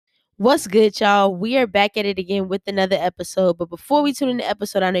What's good, y'all? We are back at it again with another episode. But before we tune in the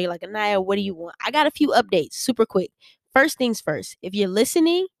episode, I know you're like, Anaya, what do you want? I got a few updates super quick. First things first, if you're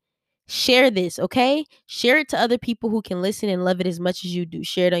listening, share this, okay? Share it to other people who can listen and love it as much as you do.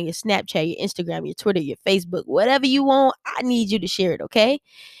 Share it on your Snapchat, your Instagram, your Twitter, your Facebook, whatever you want. I need you to share it, okay?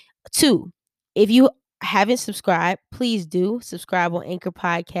 2, if you haven't subscribed, please do subscribe on Anchor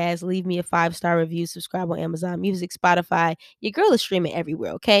Podcast. Leave me a 5-star review. Subscribe on Amazon Music, Spotify. Your girl is streaming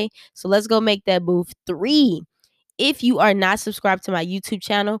everywhere, okay? So let's go make that move. 3, if you are not subscribed to my YouTube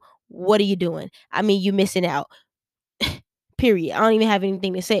channel, what are you doing? I mean, you're missing out. Period. I don't even have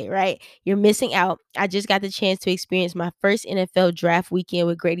anything to say, right? You're missing out. I just got the chance to experience my first NFL draft weekend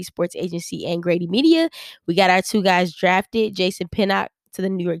with Grady Sports Agency and Grady Media. We got our 2 guys drafted, Jason Pinnock to the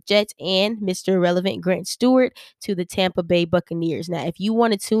New York Jets and Mr. Irrelevant Grant Stewart to the Tampa Bay Buccaneers. Now, if you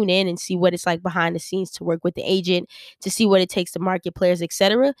want to tune in and see what it's like behind the scenes to work with the agent, to see what it takes to market players,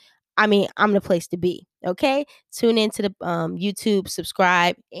 etc., I mean, I'm the place to be. Okay, tune into the YouTube,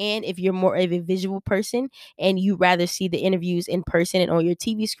 subscribe, and if you're more of a visual person and you rather see the interviews in person and on your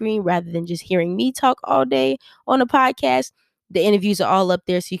TV screen rather than just hearing me talk all day on a podcast, the interviews are all up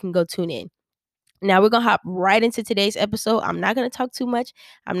there, so you can go tune in. Now we're going to hop right into today's episode. I'm not going to talk too much.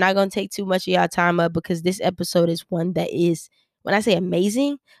 I'm not going to take too much of y'all time up because this episode is one that is, when I say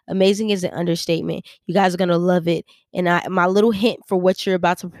amazing, amazing is an understatement. You guys are going to love it. And my little hint for what you're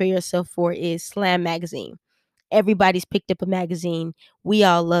about to prepare yourself for is Slam Magazine. Everybody's picked up a magazine. We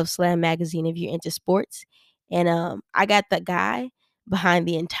all love Slam Magazine if you're into sports. And I got the guy behind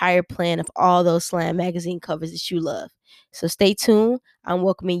the entire plan of all those Slam Magazine covers that you love. So stay tuned. I'm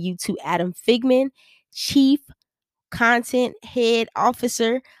welcoming you to Adam Figman, Chief Content Head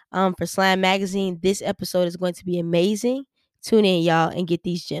Officer for Slam Magazine. This episode is going to be amazing. Tune in, y'all, and get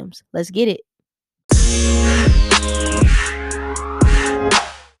these gems. Let's get it.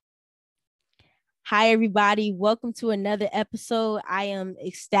 Hi, everybody. Welcome to another episode. I am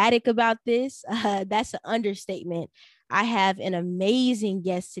ecstatic about this. That's an understatement. I have an amazing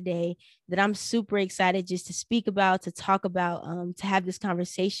guest today that I'm super excited just to speak about, to talk about, to have this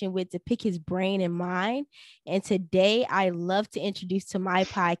conversation with, to pick his brain and mind. And today I love to introduce to my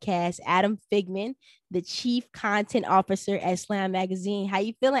podcast, Adam Figman, the Chief Content Officer at Slam Magazine. How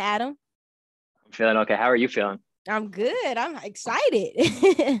you feeling, Adam? I'm feeling okay. How are you feeling? I'm good. I'm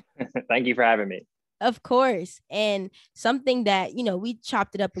excited. Thank you for having me. Of course. And something that, we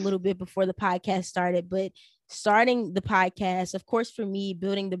chopped it up a little bit before the podcast started, but starting the podcast, of course, for me,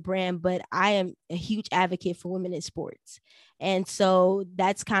 building the brand, but I am a huge advocate for women in sports. And so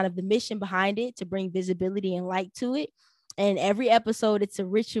that's kind of the mission behind it, to bring visibility and light to it. And every episode, it's a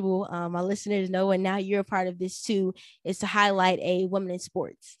ritual. My listeners know, and now you're a part of this too, is to highlight a woman in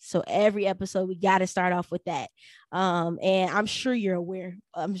sports. So every episode, we got to start off with that. And I'm sure you're aware.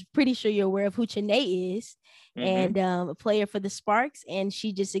 I'm pretty sure you're aware of who Chanae is, and a player for the Sparks. And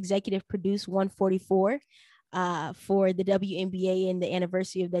she just executive produced 144 for the WNBA and the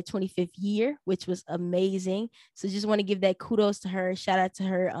anniversary of their 25th year, which was amazing. So just want to give that kudos to her, shout out to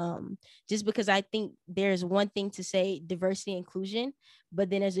her, just because I think there's one thing to say diversity inclusion, but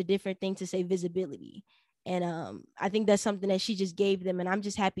then there's a different thing to say visibility. And I think that's something that she just gave them, and I'm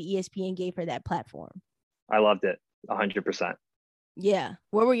just happy ESPN gave her that platform. I loved it 100%. Yeah.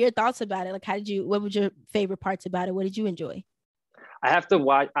 What were your thoughts about it? Like, what were your favorite parts about it? What did you enjoy?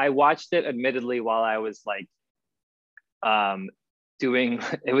 I watched it admittedly while I was like,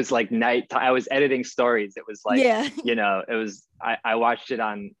 it was like night. I was editing stories. It was like, yeah. It was, I watched it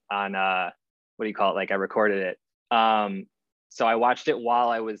on what do you call it? Like I recorded it. So I watched it while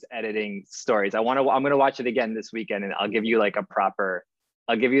I was editing stories. I'm going to watch it again this weekend, and I'll give you a proper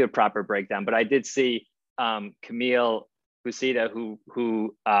breakdown. But I did see Camille Husita,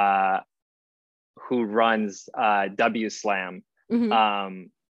 who runs W Slam.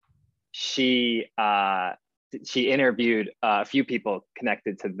 She interviewed a few people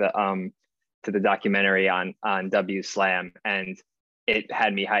connected to the documentary on W Slam, and it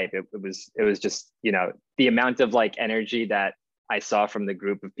had me hype. It was just, the amount of like energy that I saw from the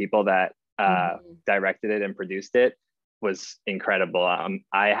group of people that directed it and produced it was incredible.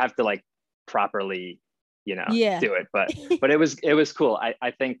 I have to like properly do it, but it was cool.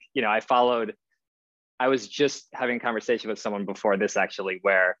 I think I was just having a conversation with someone before this actually,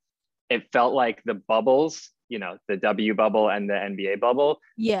 where it felt like the bubbles, the W bubble and the NBA bubble,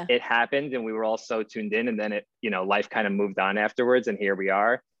 it happened and we were all so tuned in, and then it, life kind of moved on afterwards, and here we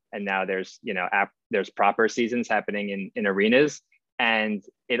are, and now there's there's proper seasons happening in arenas, and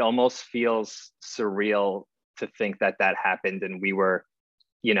it almost feels surreal to think that happened, and we were,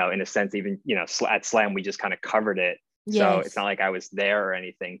 in a sense, even, at Slam, we just kind of covered it. So it's not Yes. like I was there or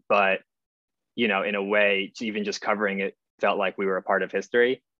anything, but in a way, even just covering it felt like we were a part of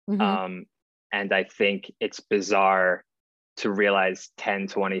history. Hmm. And I think it's bizarre to realize 10,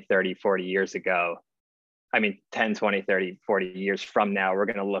 20, 30, 40 years ago. I mean, 10, 20, 30, 40 years from now, we're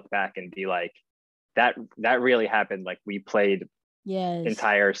going to look back and be like, that really happened. Like we played Yes.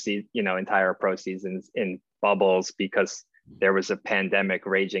 entire pro seasons in bubbles because there was a pandemic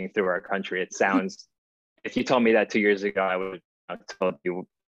raging through our country. It sounds, if you told me that 2 years ago, I would have told you,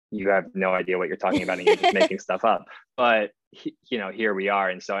 you have no idea what you're talking about and you're just making stuff up. But, here we are.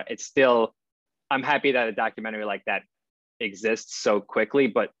 And so it's still, I'm happy that a documentary like that exists so quickly,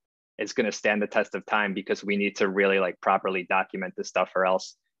 but it's going to stand the test of time because we need to really like properly document this stuff, or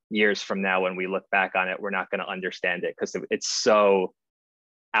else years from now, when we look back on it, we're not going to understand it because it's so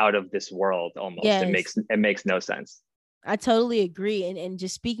out of this world almost. Yes. It makes no sense. I totally agree. And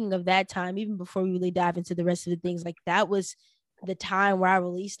just speaking of that time, even before we really dive into the rest of the things, like that was the time where I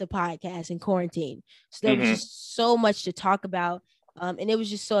released the podcast in quarantine. So there was Mm-hmm. just so much to talk about. And it was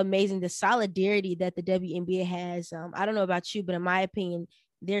just so amazing the solidarity that the WNBA has. I don't know about you, but in my opinion,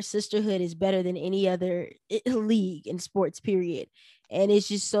 their sisterhood is better than any other league in sports, period. And it's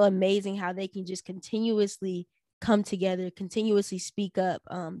just so amazing how they can just continuously come together, continuously speak up.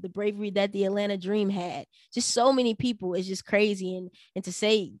 The bravery that the Atlanta Dream had, just so many people, is just crazy. And to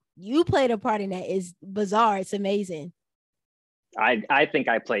say you played a part in that is bizarre. It's amazing. I think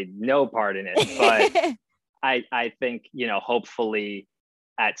I played no part in it, but I think, hopefully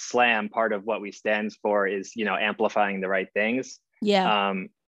at Slam, part of what we stand for is, amplifying the right things, Yeah. um,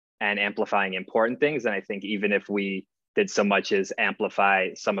 and amplifying important things. And I think even if we did so much as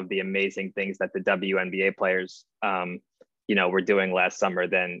amplify some of the amazing things that the WNBA players, were doing last summer,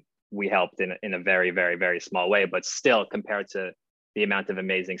 then we helped in a very, very, very small way. But still, compared to the amount of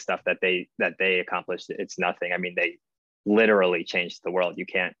amazing stuff that they accomplished, it's nothing. I mean, they literally changed the world. You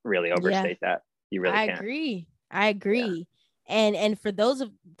can't really Yeah. overstate that. You really I can't. agree. I Yeah. agree. And for those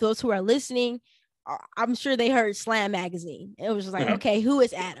who are listening, I'm sure they heard Slam magazine. It was just like, Mhm. okay, who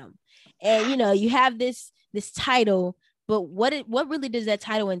is Adam? And you have this title, but what really does that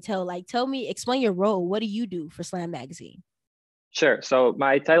title entail? Like, tell me, explain your role. What do you do for Slam magazine? Sure. So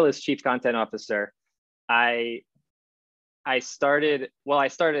my title is Chief Content Officer. I I started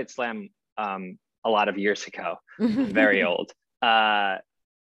Slam a lot of years ago. I'm very old. Uh,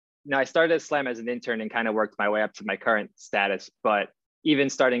 no, I started at Slam as an intern and kind of worked my way up to my current status. But even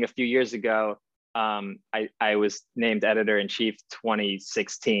starting a few years ago, I was named editor in chief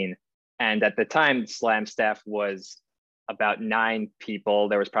 2016, and at the time, Slam staff was about 9 people.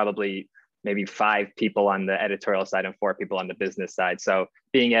 There was probably maybe 5 people on the editorial side and 4 people on the business side. So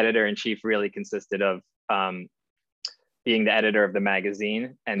being editor in chief really consisted of being the editor of the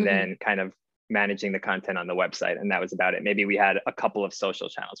magazine and Hmm. then kind of managing the content on the website. And that was about it. Maybe we had a couple of social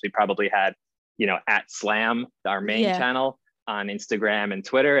channels. We probably had, at Slam, our main Yeah. channel on Instagram and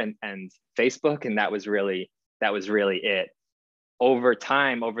Twitter and Facebook. And that was really it. Over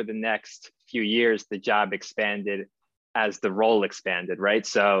time, over the next few years, the job expanded as the role expanded, right?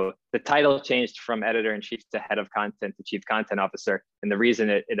 So the title changed from editor in chief to head of content to chief content officer. And the reason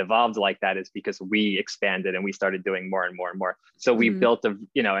it evolved like that is because we expanded and we started doing more and more and more. So we Hmm. built and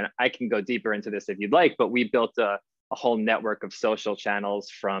I can go deeper into this if you'd like, but we built a whole network of social channels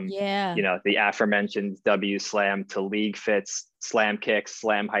from, Yeah. the aforementioned W Slam to League Fits, Slam Kicks,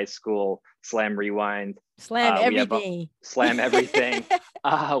 Slam High School, Slam Rewind. Slam We have a everything. Slam Everything.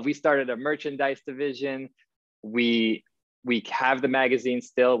 We started a merchandise division. We have the magazine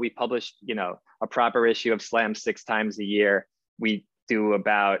still. We publish, a proper issue of Slam 6 times a year. We do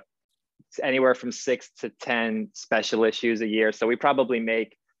about anywhere from 6 to 10 special issues a year. So we probably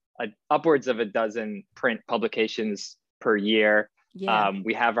make upwards of a dozen print publications per year. Yeah.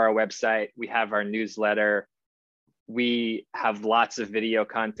 We have our website. We have our newsletter. We have lots of video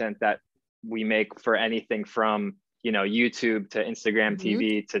content that we make for anything from, YouTube to Instagram Hmm.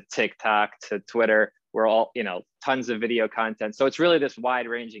 TV to TikTok to Twitter. We're all, tons of video content. So it's really this wide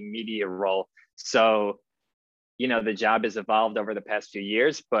ranging media role. So, the job has evolved over the past few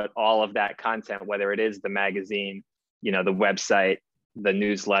years, but all of that content, whether it is the magazine, the website, the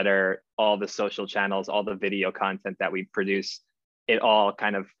newsletter, all the social channels, all the video content that we produce, it all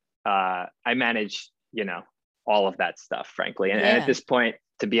kind of, I manage, all of that stuff, frankly. And at Yeah. this point,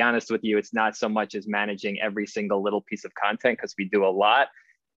 to be honest with you, it's not so much as managing every single little piece of content because we do a lot.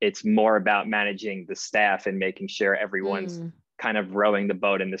 It's more about managing the staff and making sure everyone's Mm. kind of rowing the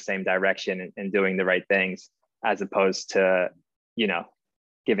boat in the same direction and doing the right things, as opposed to, you know,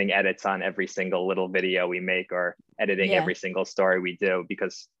 giving edits on every single little video we make or editing Yeah. every single story we do.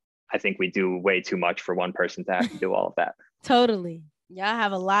 Because I think we do way too much for one person to have to do all of that. Totally. Y'all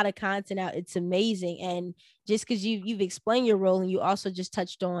have a lot of content out. It's amazing. And just because you've explained your role, and you also just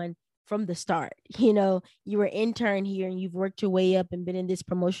touched on from the start, you were intern here and you've worked your way up and been in this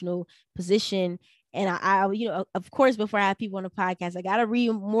promotional position. And of course, before I have people on the podcast, I gotta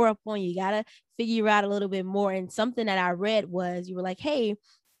read more up on you, gotta figure out a little bit more. And something that I read was you were like, hey,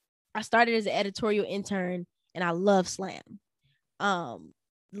 I started as an editorial intern and I love slam.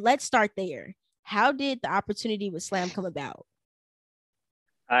 Let's start there. How did the opportunity with slam come about?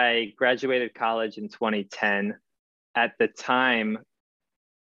 I graduated college in 2010. At the time,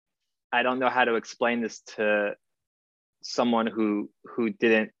 I don't know how to explain this to someone who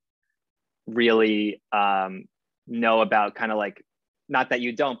didn't really know about kind of like, not that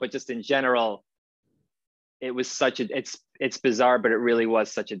you don't, but just in general, it was it's bizarre, but it really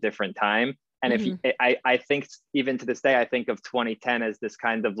was such a different time. And if I think even to this day, I think of 2010 as this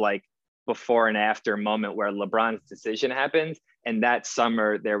kind of like before and after moment where LeBron's decision happened. And that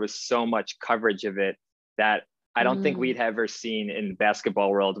summer, there was so much coverage of it that I don't think we'd ever seen in the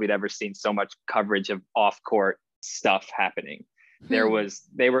basketball world, we'd ever seen so much coverage of off court stuff happening. They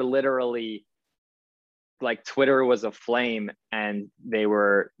were literally like, Twitter was aflame, and they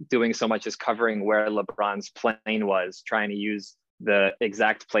were doing so much as covering where LeBron's plane was, trying to use the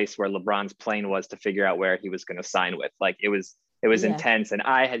exact place where LeBron's plane was to figure out where he was going to sign with. Like it was intense. And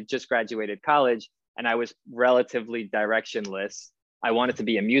I had just graduated college and I was relatively directionless. I wanted to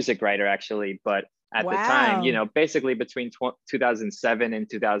be a music writer actually, but at the time, basically between 2007 and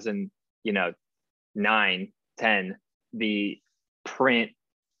 2009, 10, the print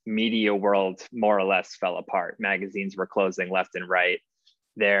media world more or less fell apart. Magazines were closing left and right.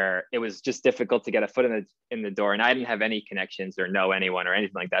 It was just difficult to get a foot in the door, and I didn't have any connections or know anyone or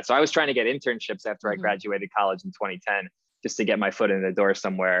anything like that. So I was trying to get internships after I graduated college in 2010, just to get my foot in the door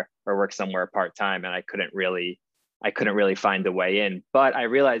somewhere or work somewhere part-time. And I couldn't really find a way in. But I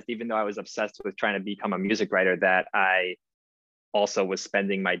realized, even though I was obsessed with trying to become a music writer, that I also was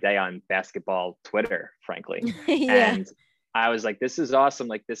spending my day on basketball Twitter, frankly. And I was like, this is awesome.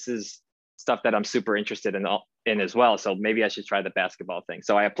 Like, this is stuff that I'm super interested in as well. So maybe I should try the basketball thing.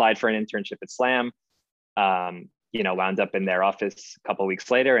 So I applied for an internship at Slam, wound up in their office a couple of weeks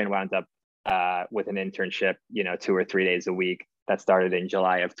later, and wound up with an internship, 2 or 3 days a week that started in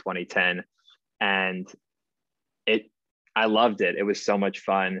July of 2010. And I loved it. It was so much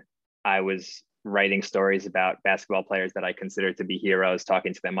fun. I was writing stories about basketball players that I considered to be heroes,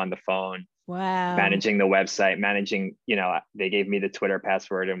 talking to them on the phone, managing the website, they gave me the Twitter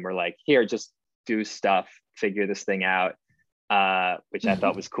password and were like, here, just do stuff, figure this thing out, which I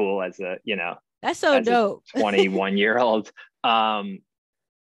thought was cool as that's so dope. 21-year-old.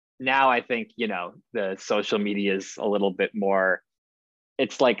 Now I think, the social media is a little bit more,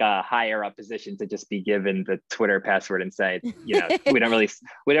 it's like a higher up position to just be given the Twitter password and say, we don't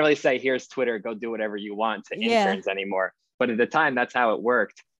really say, here's Twitter, go do whatever you want to interns anymore. But at the time, that's how it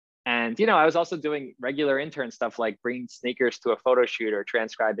worked. And, I was also doing regular intern stuff like bringing sneakers to a photo shoot or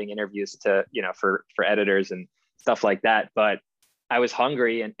transcribing interviews to, for editors and stuff like that. But I was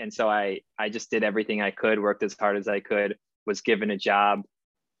hungry. And so I just did everything I could, worked as hard as I could, was given a job,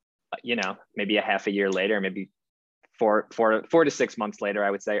 maybe a half a year later, maybe four to 6 months later, I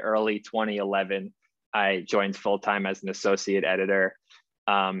would say early 2011, I joined full-time as an associate editor.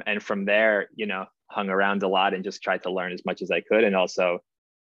 And from there, hung around a lot and just tried to learn as much as I could. And also,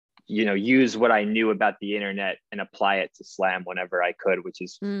 use what I knew about the internet and apply it to Slam whenever I could, which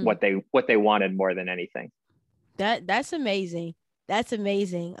is what they wanted more than anything. That's amazing. That's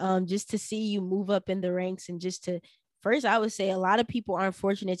amazing. Just to see you move up in the ranks, and just to, first, I would say a lot of people aren't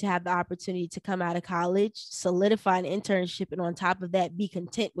fortunate to have the opportunity to come out of college, solidify an internship, and on top of that, be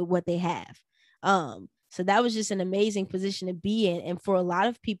content with what they have. So that was just an amazing position to be in. And for a lot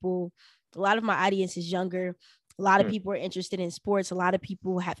of people, a lot of my audience is younger. A lot of people are interested in sports. A lot of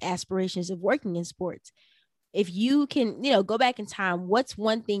people have aspirations of working in sports. If you can, go back in time, what's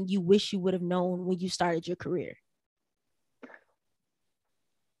one thing you wish you would have known when you started your career?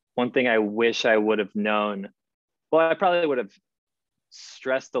 One thing I wish I would have known, well, I probably would have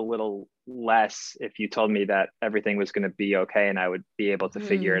stressed a little less if you told me that everything was going to be okay and I would be able to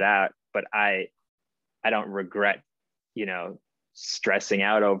figure it out. But I don't regret, stressing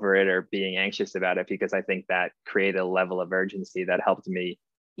out over it or being anxious about it, because I think that created a level of urgency that helped me,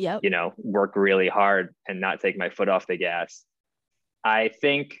 work really hard and not take my foot off the gas. I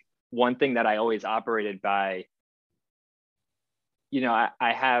think one thing that I always operated by, I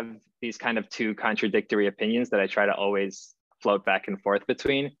have these kind of two contradictory opinions that I try to always float back and forth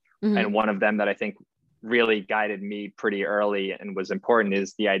between. And one of them that I think really guided me pretty early and was important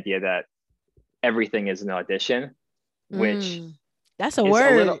is the idea that everything is an audition, which That's a is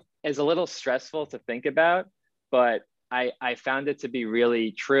word. a little stressful to think about, but I found it to be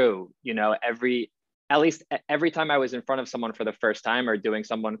really true. You know, at least every time I was in front of someone for the first time, or doing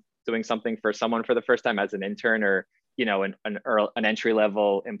something for someone for the first time as an intern, or you know, an entry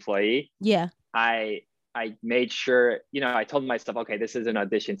level employee, Yeah. I I made sure, you know, I told myself, okay, this is an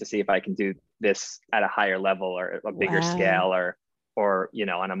audition to see if I can do this at a higher level or a bigger Wow. scale, or you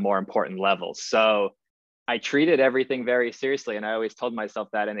know, on a more important level. So I treated everything very seriously, and I always told myself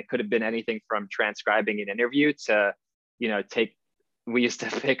that. And it could have been anything from transcribing an interview to, you know, we used to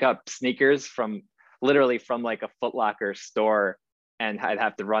pick up sneakers from literally from like a Foot Locker store, and I'd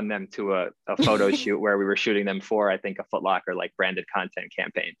have to run them to a photo shoot where we were shooting them for, I think, a Foot Locker like branded content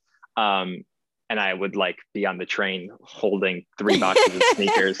campaign. Um, and I would like be on the train holding 3 boxes of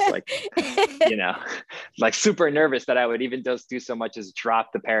sneakers, like, you know, like super nervous that I would even just do so much as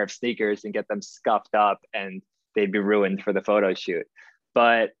drop the pair of sneakers and get them scuffed up and they'd be ruined for the photo shoot.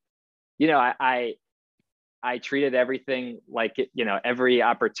 But, you know, I treated everything like it, you know, every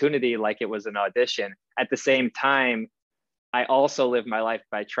opportunity like it was an audition. At the same time, I also live my life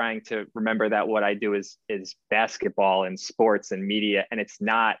by trying to remember that what I do is basketball and sports and media. And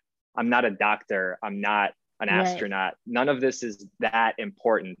I'm not a doctor. I'm not an Right. astronaut. None of this is that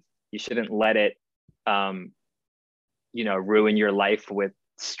important. You shouldn't let it, um, you know, ruin your life with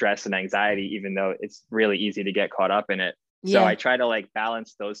stress and anxiety, even though it's really easy to get caught up in it. So Yeah. I try to like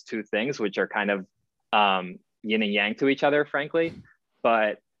balance those two things, which are kind of yin and yang to each other, frankly.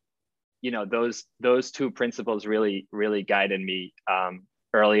 But you know, those two principles really guided me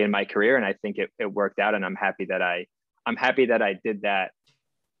early in my career, and I think it worked out, and I'm happy that I did that.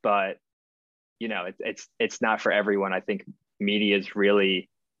 But you know, it's not for everyone. I think media is really,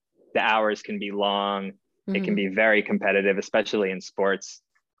 the hours can be long. It can Mhm. be very competitive, especially in sports,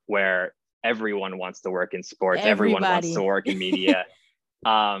 where everyone wants to work in sports. Everyone wants to Everybody. work in media.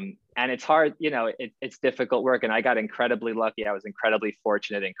 And it's hard, you know, it's difficult work. And I got incredibly lucky. I was incredibly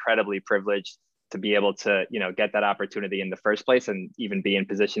fortunate, incredibly privileged to be able to, you know, get that opportunity in the first place and even be in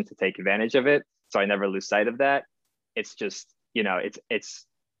position to take advantage of it. So I never lose sight of that. It's just, you know,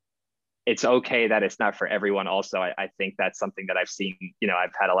 it's okay that it's not for everyone. Also, I think that's something that I've seen, you know,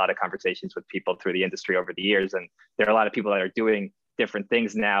 I've had a lot of conversations with people through the industry over the years, and there are a lot of people that are doing different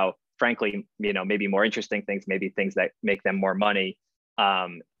things now, frankly, you know, maybe more interesting things, maybe things that make them more money.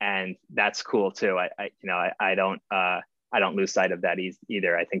 And that's cool too. You know, I don't lose sight of that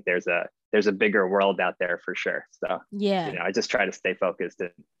either. I think there's a bigger world out there for sure. So, you Yeah. know, I just try to stay focused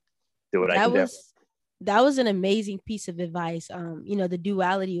and do what I That can do. was that was an amazing piece of advice. You know, the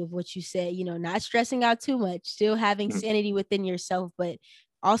duality of what you said, you know, not stressing out too much, still having Mhm. sanity within yourself, but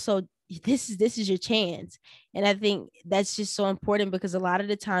also this is your chance. And I think that's just so important because a lot of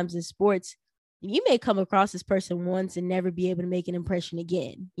the times in sports, you may come across this person once and never be able to make an impression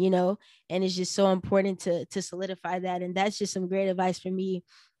again, you know, and it's just so important to solidify that. And that's just some great advice for me.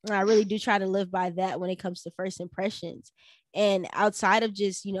 I really do try to live by that when it comes to first impressions. And outside of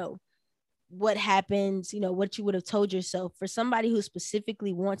just, you know, what happens, you know, what you would have told yourself for somebody who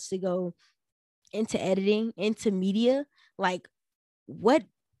specifically wants to go into editing, into media, like what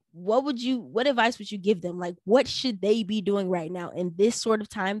what advice would you give them? Like what should they be doing right now in this sort of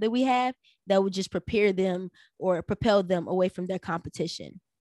time that we have that would just prepare them or propel them away from their competition?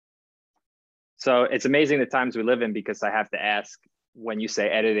 So it's amazing the times we live in, because I have to ask, when you say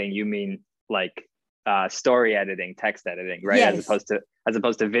editing, you mean like story editing, text editing, right? Yes. As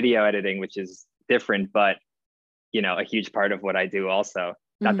opposed to video editing, which is different, but you know, a huge part of what I do also.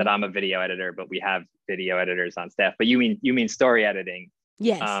 Not that Mhm. I'm a video editor, but we have video editors on staff. But you mean story editing,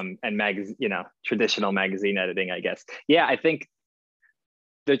 Yes. and you know, traditional magazine editing, I guess. Yeah, I think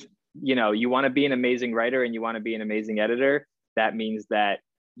that, you know, you want to be an amazing writer and you want to be an amazing editor. That means that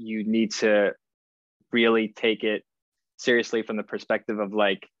you need to really take it seriously from the perspective of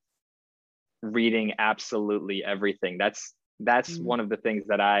like reading absolutely everything. That's Mhm. one of the things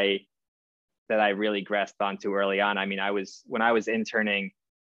that I really grasped onto early on. I mean, when I was interning,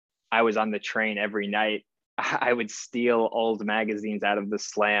 I was on the train every night. I would steal old magazines out of the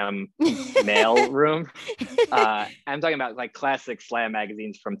Slam mail room. I'm talking about like classic Slam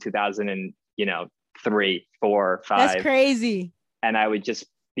magazines from 2000 and, you know, 3, 4, That's 5, crazy. and I would just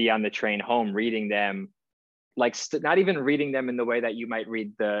be on the train home reading them, like not even reading them in the way that you might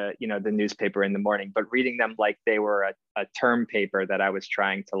read the, you know, the newspaper in the morning, but reading them like they were a term paper that I was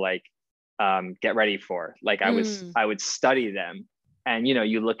trying to like get ready for. Like Mm. I would study them, and you know,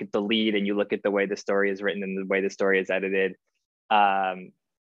 you look at the lead and you look at the way the story is written and the way the story is edited. Um,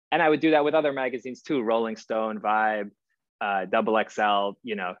 and I would do that with other magazines too, Rolling Stone, Vibe, Double XL,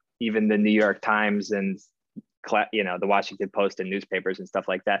 even the New York Times and the Washington Post and newspapers and stuff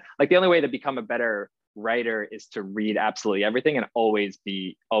like that. Like the only way to become a better writer is to read absolutely everything and always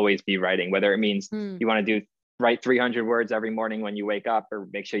be writing, whether it means you want to write 300 words every morning when you wake up, or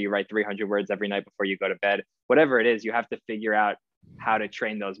make sure you write 300 words every night before you go to bed. Whatever it is, you have to figure out how to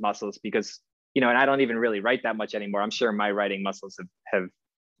train those muscles, because and I don't even really write that much anymore. I'm sure my writing muscles have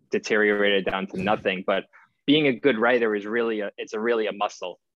deteriorated down to nothing, but being a good writer is really a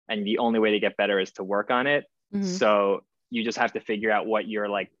muscle, and the only way to get better is to work on it. So you just have to figure out what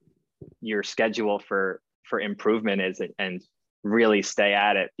your schedule for improvement is, and really stay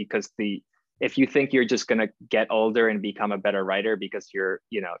at it, because if you think you're just going to get older and become a better writer because you've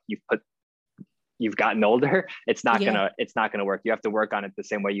gotten older, it's not gonna work. You have to work on it the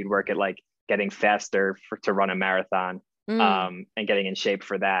same way you'd work at like getting faster to run a marathon, and getting in shape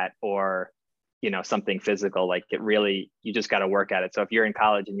for that, or something physical. Like you just got to work at it. So if you're in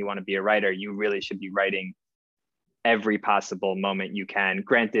college and you want to be a writer, you really should be writing every possible moment you can.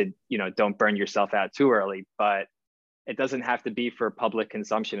 Granted, don't burn yourself out too early, but it doesn't have to be for public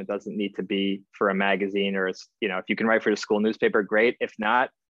consumption. It doesn't need to be for a magazine, or if you can write for the school newspaper, great. If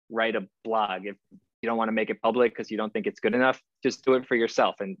not, write a blog. If you don't want to make it public because you don't think it's good enough, just do it for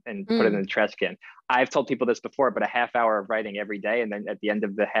yourself and put it in the trash can. I've told people this before, but a half hour of writing every day, and then at the end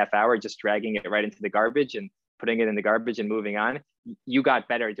of the half hour, just dragging it right into the garbage and putting it in the garbage and moving on, you got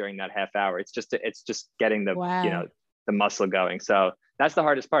better during that half hour. It's just getting the the muscle going. So that's the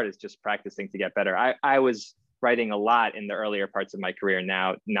hardest part, is just practicing to get better. I was writing a lot in the earlier parts of my career.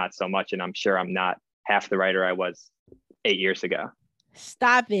 Now, not so much, and I'm sure I'm not half the writer I was 8 years ago.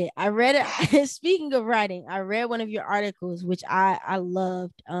 Stop it. I read it. Speaking of writing, I read one of your articles, which I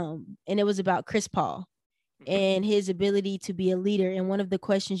loved. And it was about Chris Paul and his ability to be a leader. And one of the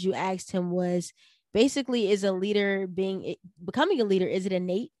questions you asked him was basically, is a leader becoming a leader, is it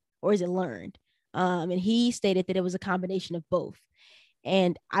innate or is it learned? And he stated that it was a combination of both.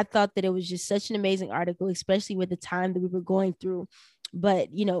 And I thought that it was just such an amazing article, especially with the time that we were going through. But,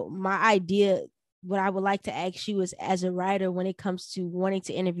 my idea, what I would like to ask you is, as a writer, when it comes to wanting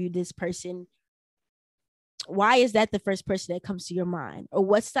to interview this person, why is that the first person that comes to your mind? Or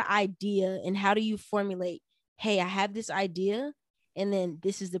what's the idea, and how do you formulate, hey, I have this idea, and then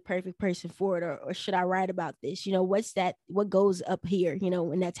this is the perfect person for it, or should I write about this? What goes up here,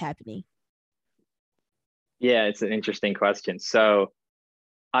 when that's happening? Yeah, it's an interesting question. So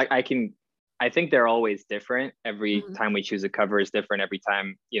I think they're always different. Every time we choose a cover is different. Every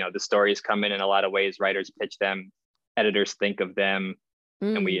time, the stories come in a lot of ways. Writers pitch them, editors think of them,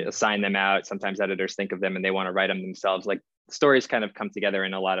 and we assign them out. Sometimes editors think of them and they want to write them themselves. Like, stories kind of come together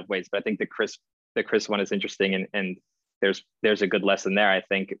in a lot of ways. But I think the Chris one is interesting, and there's a good lesson there. I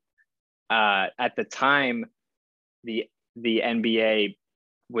think at the time, the NBA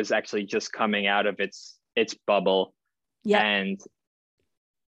was actually just coming out of its bubble, and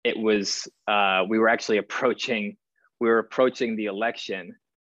it was we were approaching the election,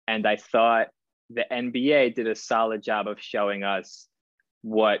 and I thought the NBA did a solid job of showing us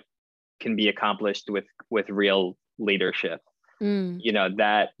what can be accomplished with real leadership.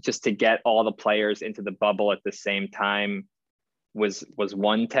 That just to get all the players into the bubble at the same time was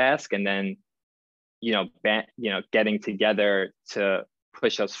one task, and then getting together to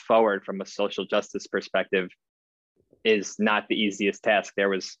push us forward from a social justice perspective is not the easiest task. There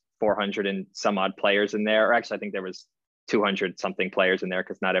was 400 and some odd players in there, or actually I think there was 200 something players in there,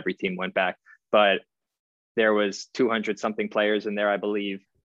 because not every team went back, but there was 200 something players in there, I believe.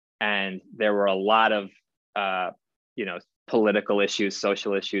 And there were a lot of political issues,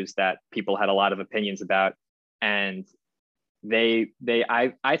 social issues that people had a lot of opinions about. And I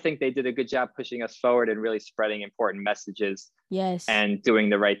think they did a good job pushing us forward and really spreading important messages. Yes. And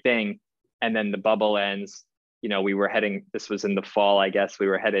doing the right thing. And then the bubble ends. This was in the fall, I guess. We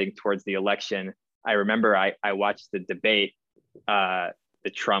were heading towards the election. I remember I watched the debate, the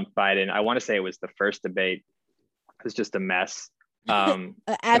Trump-Biden. I want to say it was the first debate. It was just a mess. Absolute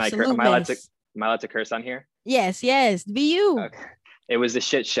mess. Am I allowed to curse on here? Yes. Be you. Okay. It was a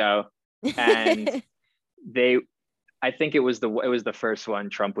shit show. And I think it was the first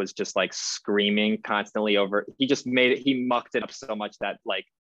one. Trump was just like screaming constantly over. He mucked it up so much that like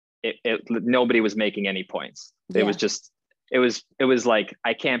nobody was making any points. It was like,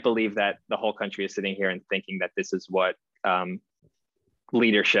 I can't believe that the whole country is sitting here and thinking that this is what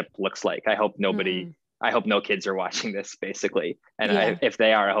leadership looks like. I hope no kids are watching this, basically. And if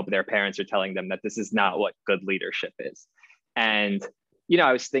they are, I hope their parents are telling them that this is not what good leadership is. And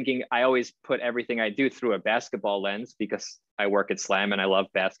I was thinking I always put everything I do through a basketball lens because I work at Slam and I love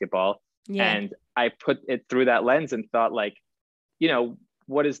basketball. Yeah. And I put it through that lens and thought like,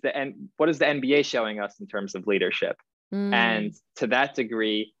 what is the NBA showing us in terms of leadership? And to that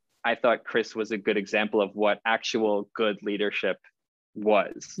degree, I thought Chris was a good example of what actual good leadership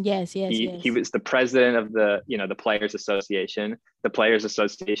was. Yes, yes, He yes. was the president of the Players Association. The Players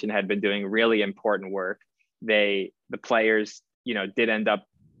Association had been doing really important work. The players, did end up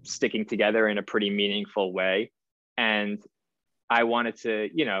sticking together in a pretty meaningful way. And I wanted to,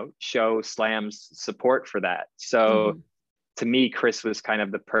 show Slam's support for that. So to me, Chris was kind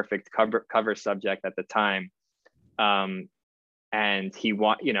of the perfect cover subject at the time. And he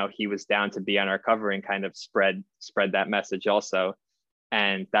was down to be on our cover and kind of spread that message also.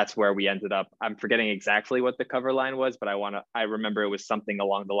 And that's where we ended up. I'm forgetting exactly what the cover line was, but I remember it was something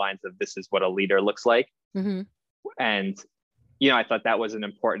along the lines of, "This is what a leader looks like." And I thought that was an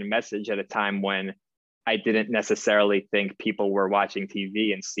important message at a time when I didn't necessarily think people were watching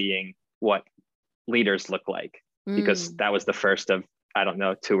TV and seeing what leaders look like, because that was the first of, I don't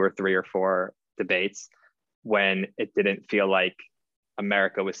know, 2 or 3 or 4 debates when it didn't feel like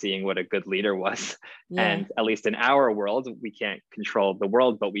America was seeing what a good leader was. Yeah. And at least in our world, we can't control the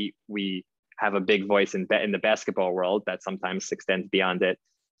world, but we have a big voice in the basketball world that sometimes extends beyond it.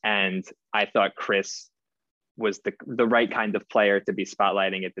 And I thought Chris was the right kind of player to be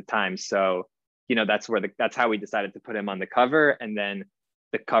spotlighting at the time. So, that's how we decided to put him on the cover. And then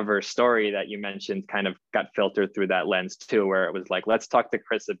the cover story that you mentioned kind of got filtered through that lens too, where it was like, let's talk to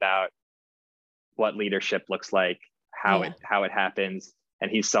Chris about what leadership looks like, how it happens. And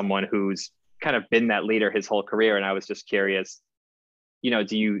he's someone who's kind of been that leader his whole career. And I was just curious,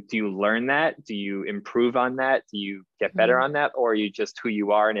 do you learn that? Do you improve on that? Do you get better on that? Or are you just who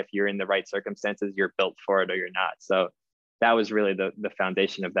you are? And if you're in the right circumstances, you're built for it or you're not. So that was really the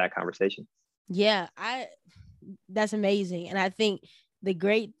foundation of that conversation. Yeah, that's amazing. And I think the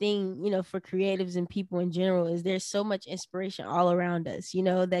great thing, for creatives and people in general is there's so much inspiration all around us,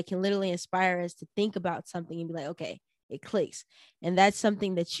 that can literally inspire us to think about something and be like, okay, it clicks. And that's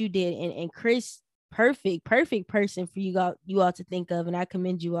something that you did. And Chris, perfect person for you all to think of. And I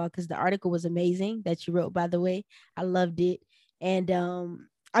commend you all because the article was amazing that you wrote, by the way. I loved it. And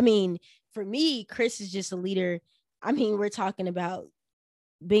I mean, for me, Chris is just a leader. I mean, we're talking about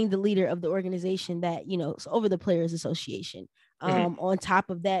being the leader of the organization that, over the Players Association. On top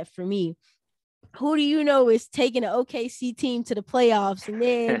of that, for me, who do you know is taking an OKC team to the playoffs and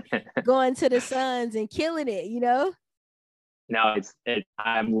then going to the Suns and killing it, No,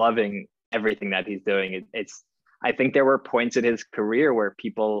 I'm loving everything that he's doing. I think there were points in his career where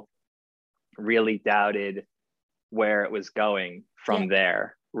people really doubted where it was going from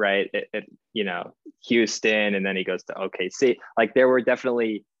there, right? Houston, and then he goes to OKC. Like there were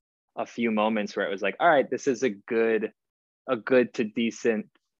definitely a few moments where it was like, all right, this is a good to decent,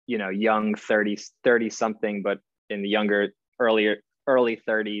 young 30 something, but in the younger, early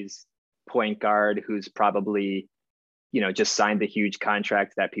 30s point guard who's probably, just signed a huge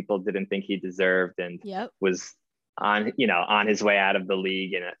contract that people didn't think he deserved and was on his way out of the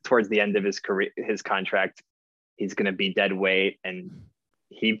league. And towards the end of his career, his contract, he's going to be dead weight. And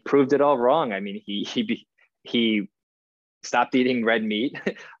he proved it all wrong. I mean, he stopped eating red meat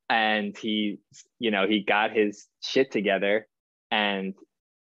and he got his shit together. And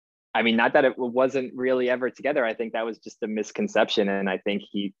I mean, not that it wasn't really ever together. I think that was just a misconception. And I think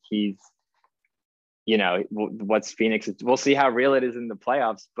he's, what's Phoenix? We'll see how real it is in the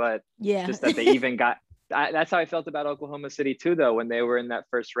playoffs, but just that they even got, that's how I felt about Oklahoma City too, though. When they were in that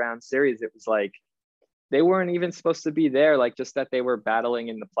first round series, it was like, they weren't even supposed to be there. Like just that they were battling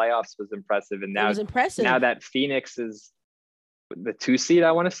in the playoffs was impressive. And now that Phoenix is the 2 seed,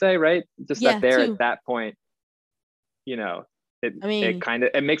 I want to say, right? Just that they're at that point,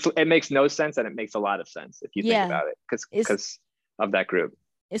 it makes no sense, and it makes a lot of sense if you think about it, because of that group.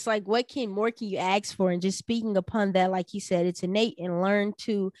 It's like, what more can you ask for? And just speaking upon that, like you said, it's innate and learned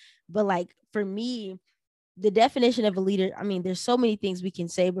too. But like for me, the definition of a leader, I mean, there's so many things we can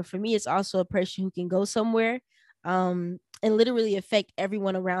say, but for me, it's also a person who can go somewhere and literally affect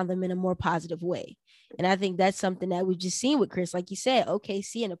everyone around them in a more positive way. And I think that's something that we've just seen with Chris, like you said,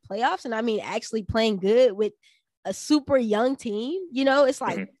 OKC in the playoffs. And I mean, actually playing good with a super young team, it's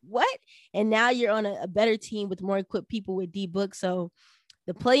like, what? And now you're on a better team with more equipped people with D-Book. So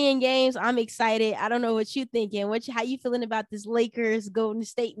the play-in games, I'm excited. I don't know what you're thinking. How you feeling about this Lakers Golden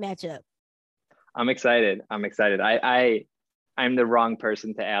State matchup? I'm excited. I'm the wrong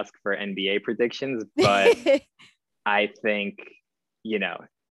person to ask for NBA predictions, but I think,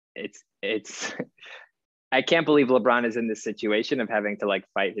 it's I can't believe LeBron is in this situation of having to like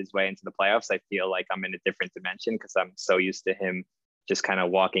fight his way into the playoffs. I feel like I'm in a different dimension because I'm so used to him just kind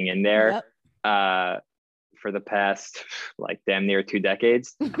of walking in there Yep. uh, for the past like damn near 2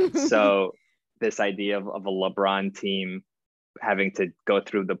 decades. So this idea of a LeBron team having to go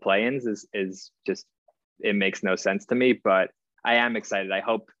through the play-ins is just, it makes no sense to me. But I am excited. I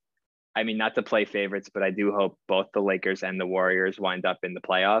hope. I mean, not to play favorites, but I do hope both the Lakers and the Warriors wind up in the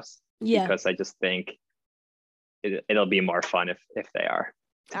playoffs Yeah, because I just think it'll be more fun if they are,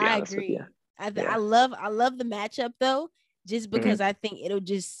 to be I honest with you. agree. Yeah. I love the matchup though, just because Mm-hmm. I think it'll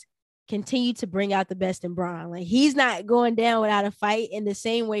just continue to bring out the best in Bron. Like he's not going down without a fight in the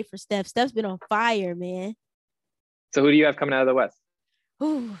same way for Steph. Steph's been on fire, man. So who do you have coming out of the West?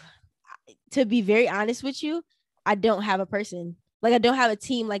 Ooh, to be very honest with you, I don't have a person. Like I don't have a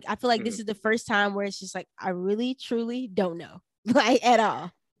team. Like I feel like this Mm-hmm. is the first time where it's just like I really truly don't know. Like at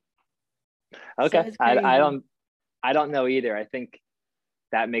all. So Okay. it's I crazy. don't know either. I think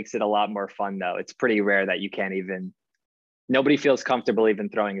that makes it a lot more fun though. It's pretty rare that you can't even, nobody feels comfortable even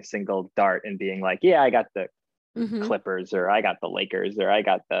throwing a single dart and being like, yeah, I got the Mm-hmm. Clippers or I got the Lakers or I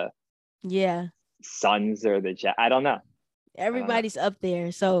got the Yeah. Suns or the Jet. I don't know. I don't know. Everybody's up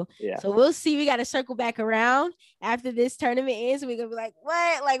there. So Yeah. we'll see. We got to circle back around after this tournament ends. We're gonna be like,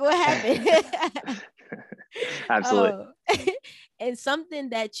 what? Like what happened? Absolutely. Oh, and something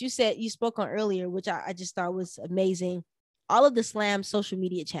that you said you spoke on earlier, which I just thought was amazing. All of the Slam social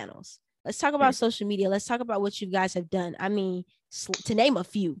media channels. Let's talk about social media. Let's talk about what you guys have done. I mean, to name a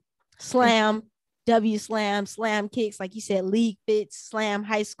few: Slam, W Slam, Slam Kicks, like you said, League Fits, Slam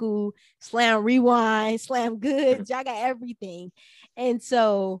High School, Slam Rewind, Slam Goods. Y'all got everything. And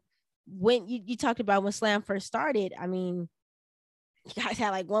so when you talked about when Slam first started, I mean, you guys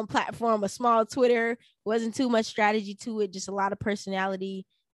had like one platform, a small Twitter, wasn't too much strategy to it, just a lot of personality.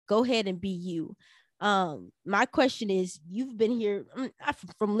 Go ahead and be you. My question is, you've been here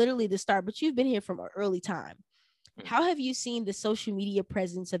from literally the start, but you've been here from an early time. How have you seen the social media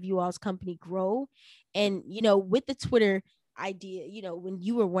presence of you all's company grow? And with the Twitter idea, when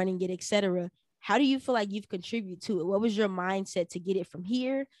you were running it, etc., how do you feel like you've contributed to it? What was your mindset to get it from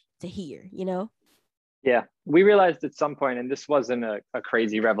here to here? Yeah, we realized at some point, and this wasn't a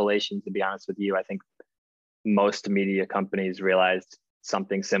crazy revelation, to be honest with you. I think most media companies realized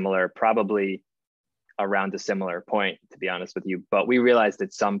something similar, probably around a similar point, to be honest with you. But we realized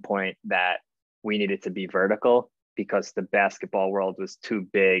at some point that we needed to be vertical because the basketball world was too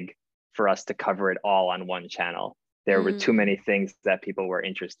big for us to cover it all on one channel. There were too many things that people were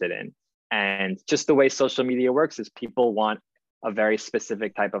interested in. And just the way social media works is people want a very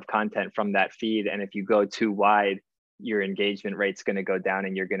specific type of content from that feed. And if you go too wide, your engagement rate's going to go down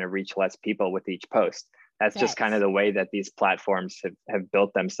and you're going to reach less people with each post. That's just kind of Facts. the way that these platforms have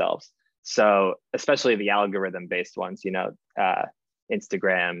built themselves. So especially the algorithm based ones,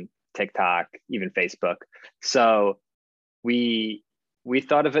 Instagram, TikTok, even Facebook. So we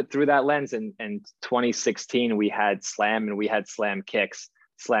thought of it through that lens. And in 2016, we had Slam and we had Slam Kicks.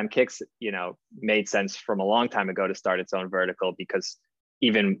 Slam Kicks, made sense from a long time ago to start its own vertical because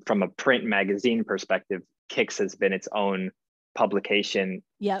even from a print magazine perspective, Kicks has been its own publication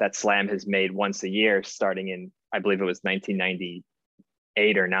Yep. that Slam has made once a year, starting in, I believe it was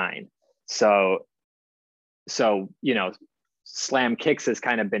 1998 or 9. So Slam Kicks has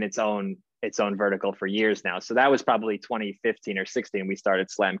kind of been its own vertical for years now. So that was probably 2015 or 16 we started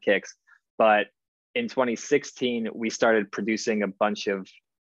Slam Kicks. But in 2016 we started producing a bunch of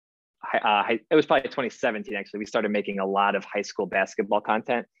it was probably 2017 actually. We started making a lot of high school basketball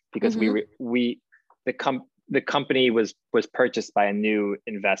content because the company was purchased by a new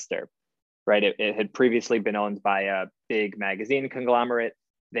investor, right? It had previously been owned by a big magazine conglomerate.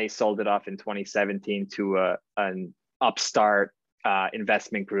 They sold it off in 2017 to an upstart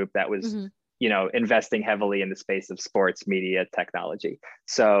investment group that was, investing heavily in the space of sports media technology.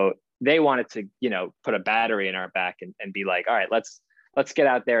 So they wanted to, put a battery in our back and be like, all right, let's get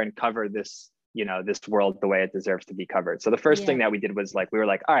out there and cover this, this world the way it deserves to be covered. So the first thing that we did was we were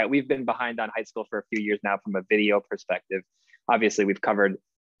like, all right, we've been behind on high school for a few years now from a video perspective. Obviously, we've covered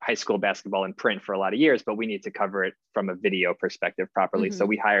high school basketball in print for a lot of years, but we need to cover it from a video perspective properly. So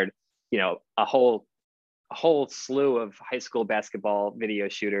we hired, a whole slew of high school basketball video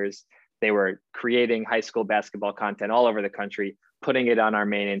shooters. They were creating high school basketball content all over the country, putting it on our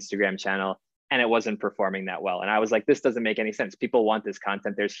main Instagram channel, and it wasn't performing that well. And I was like, this doesn't make any sense. People want this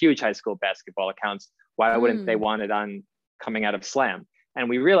content. There's huge high school basketball accounts. Why wouldn't they want it on coming out of Slam? And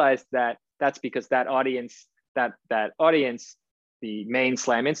we realized that that's because that audience, the main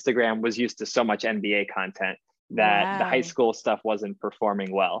Slam Instagram was used to so much NBA content that the high Wow. school stuff wasn't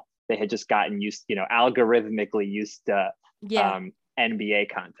performing well. they had just gotten used, algorithmically used to Yeah. NBA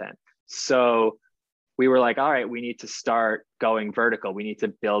content. So we were like, all right, we need to start going vertical. We need to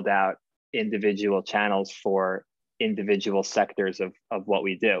build out individual channels for individual sectors of what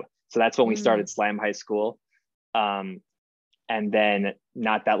we do. So that's when we started Slam High School. And then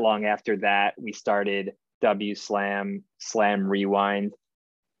not that long after that, we started W Slam, Slam Rewind.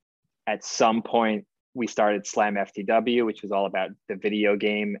 At some point, we started Slam FTW, which was all about the video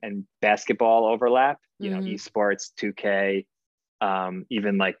game and basketball overlap, esports, 2K,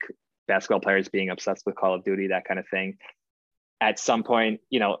 even like basketball players being obsessed with Call of Duty, that kind of thing. At some point,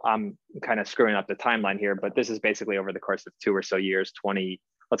 I'm kind of screwing up the timeline here, but this is basically over the course of 2 or so years,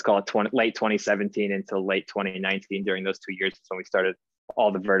 late 2017 into late 2019. During those 2 years is when we started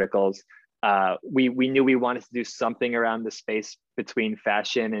all the verticals. We knew we wanted to do something around the space between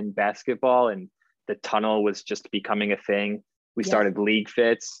fashion and basketball, and the tunnel was just becoming a thing. We started League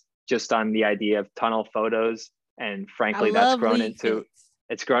Fits just on the idea of tunnel photos, and frankly, that's grown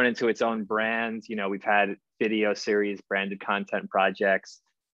into its own brand. We've had video series, branded content projects,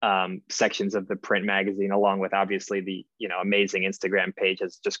 sections of the print magazine, along with obviously the amazing Instagram page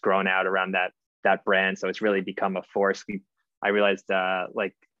has just grown out around that brand. So it's really become a force. I realized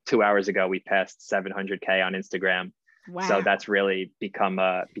like 2 hours ago we passed 700K on Instagram. Wow. So that's really become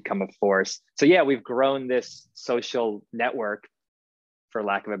a force. So yeah, we've grown this social network, for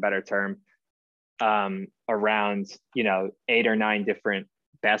lack of a better term, around 8 or 9 different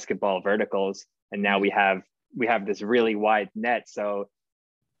basketball verticals, and now we have this really wide net. So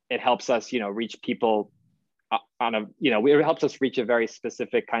it helps us reach people it helps us reach a very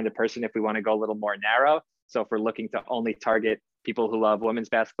specific kind of person if we want to go a little more narrow. So if we're looking to only target people who love women's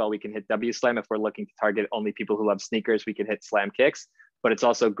basketball, we can hit W Slam. If we're looking to target only people who love sneakers, we can hit Slam Kicks. But it's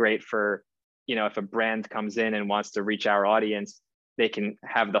also great for if a brand comes in and wants to reach our audience, they can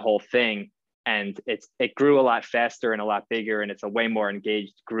have the whole thing. And it grew a lot faster and a lot bigger, and it's a way more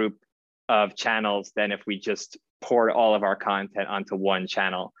engaged group of channels than if we just poured all of our content onto one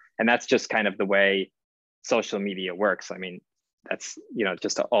channel. And that's just kind of the way social media works. I mean, that's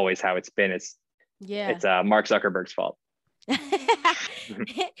just always how it's been. It's Mark Zuckerberg's fault.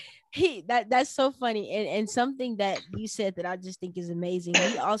 That's so funny, and something that you said that I just think is amazing.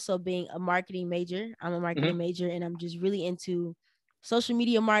 Me also being a marketing major, I'm a marketing major, and I'm just really into social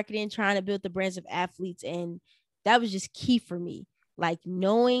media marketing, trying to build the brands of athletes. And that was just key for me. Like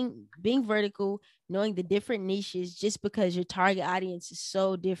being vertical, knowing the different niches, just because your target audience is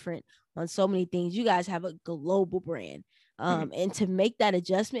so different on so many things. You guys have a global brand. And to make that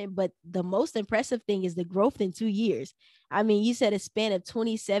adjustment. But the most impressive thing is the growth in 2 years. I mean, you said a span of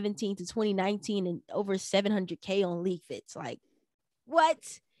 2017 to 2019 and over 700K on League Fits. Like,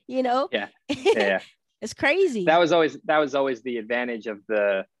 what? Yeah. It's crazy. That was always the advantage of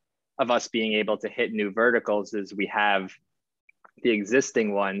us being able to hit new verticals, is we have the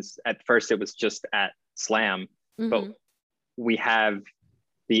existing ones. At first it was just at Slam, but we have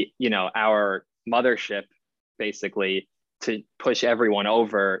our mothership basically to push everyone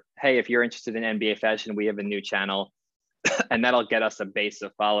over. Hey, if you're interested in NBA fashion, we have a new channel, and that'll get us a base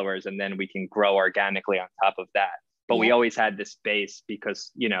of followers, and then we can grow organically on top of that. But we always had this base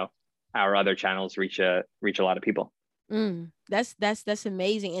because our other channels reach a lot of people. That's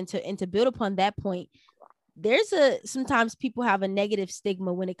amazing. And to build upon that point, sometimes people have a negative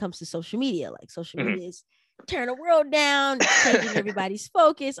stigma when it comes to social media. Like social media is tearing the world down, changing everybody's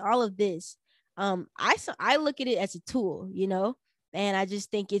focus, all of this. I look at it as a tool, and I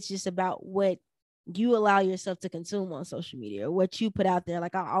just think it's just about what you allow yourself to consume on social media, or what you put out there.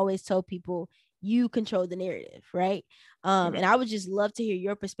 Like I always tell people, you control the narrative, right? And I would just love to hear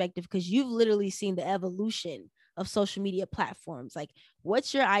your perspective, because you've literally seen the evolution of social media platforms. Like,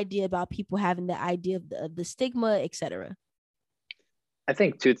 what's your idea about people having the idea of the stigma, etc.? I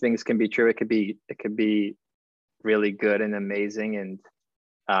think 2 things can be true. It could be really good and amazing,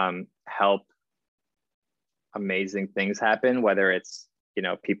 and help amazing things happen, whether it's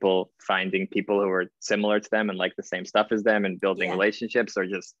people finding people who are similar to them and like the same stuff as them and building relationships, or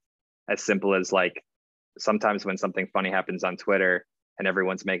just as simple as like sometimes when something funny happens on Twitter and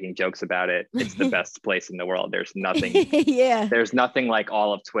everyone's making jokes about it, it's the best place in the world. There's nothing there's nothing like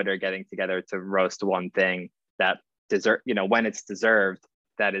all of Twitter getting together to roast one thing that when it's deserved,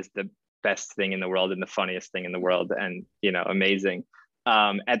 that is the best thing in the world and the funniest thing in the world, and amazing.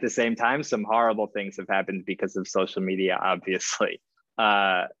 At the same time, some horrible things have happened because of social media, obviously.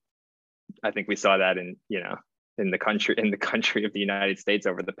 I think we saw that in the country of the United States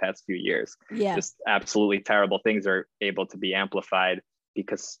over the past few years. Just absolutely terrible things are able to be amplified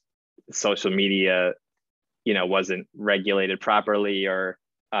because social media wasn't regulated properly, or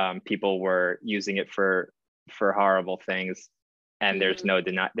people were using it for horrible things, and there's no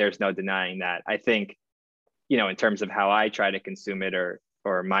denying that. I think, in terms of how I try to consume it,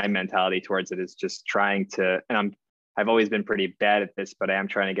 or my mentality towards it, is just trying to, and I've always been pretty bad at this, but I am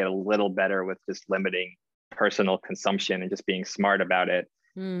trying to get a little better with just limiting personal consumption and just being smart about it.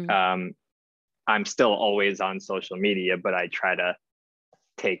 I'm still always on social media, but I try to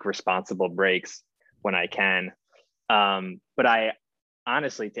take responsible breaks when I can. But I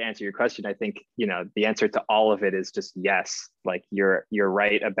honestly, to answer your question, I think, the answer to all of it is just yes. Like you're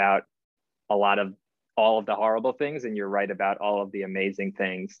right about all of the horrible things, and you're right about all of the amazing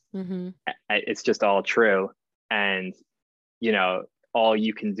things. It's just all true. And, all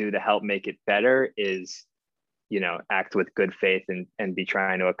you can do to help make it better is, act with good faith, and be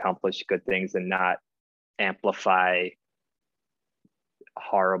trying to accomplish good things, and not amplify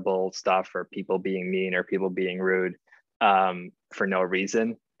horrible stuff, or people being mean, or people being rude, for no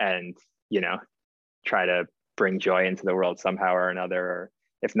reason. And, try to bring joy into the world somehow or another, or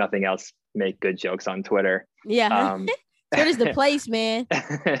if nothing else, make good jokes on Twitter. Twitter's the place, man.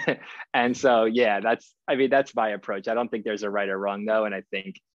 And so, that's my approach. I don't think there's a right or wrong, though. And I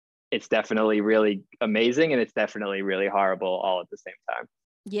think it's definitely really amazing, and it's definitely really horrible all at the same time.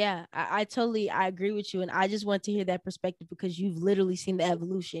 Yeah, I totally, I agree with you. And I just want to hear that perspective, because you've literally seen the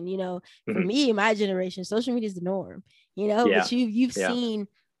evolution. For me, my generation, social media is the norm, but you've seen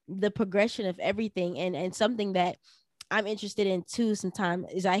the progression of everything. And something that I'm interested in too sometimes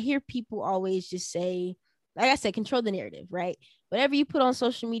is I hear people always just say, like I said, control the narrative, right? Whatever you put on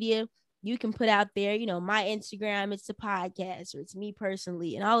social media, you can put out there, my Instagram, it's the podcast, or it's me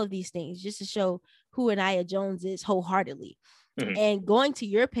personally, and all of these things, just to show who Anaya Jones is wholeheartedly. And going to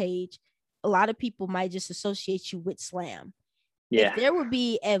your page, a lot of people might just associate you with slam. If there would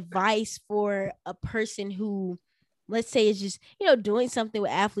be advice for a person who, let's say, is just, doing something with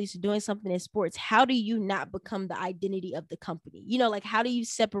athletes or doing something in sports, how do you not become the identity of the company? Like, how do you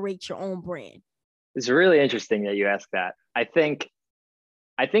separate your own brand? It's really interesting that you ask that. I think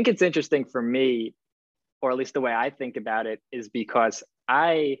it's interesting for me, or at least the way I think about it, is because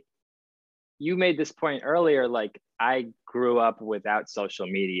you made this point earlier, like I grew up without social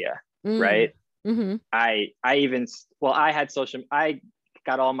media, right? I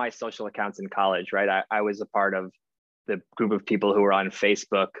got all my social accounts in college, right? I was a part of the group of people who were on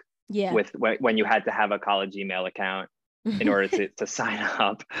Facebook with when you had to have a college email account in order to sign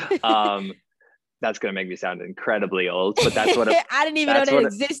up. That's going to make me sound incredibly old, but that's what I didn't even know that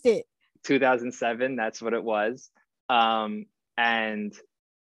existed. 2007, that's what it was. And I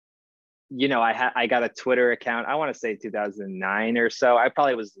got a Twitter account, I want to say 2009 or so. I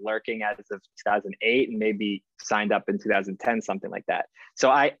probably was lurking as of 2008 and maybe signed up in 2010, something like that.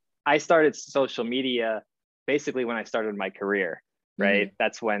 So I started social media basically when I started my career, right?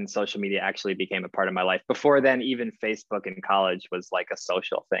 That's when social media actually became a part of my life. Before then, even Facebook in college was like a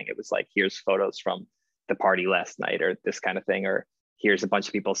social thing. It was like, here's photos from the party last night, or this kind of thing, or here's a bunch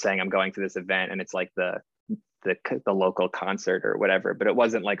of people saying I'm going to this event, and it's like the local concert or whatever, but it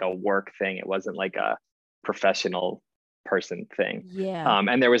wasn't like a work thing. It wasn't like a professional person thing.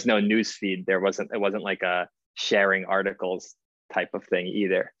 And there was no news feed. It wasn't like a sharing articles type of thing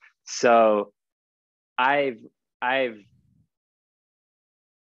either. So I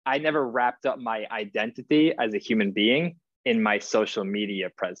never wrapped up my identity as a human being in my social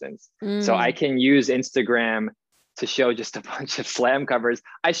media presence. So I can use Instagram to show just a bunch of slam covers.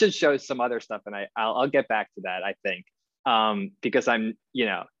 I should show some other stuff, and I'll get back to that, I think. Because I'm,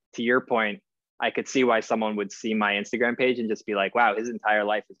 to your point, I could see why someone would see my Instagram page and just be like, wow, his entire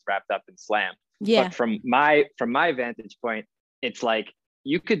life is wrapped up in slam. But from my vantage point, it's like,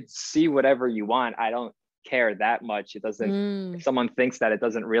 you could see whatever you want. I don't care that much. It doesn't, if someone thinks that, it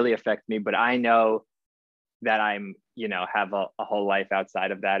doesn't really affect me, but I know that I'm, have a whole life outside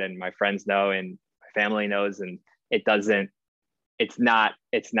of that. And my friends know, and my family knows, and it's not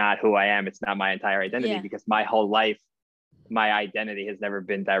who I am. It's not my entire identity, because my whole life, my identity has never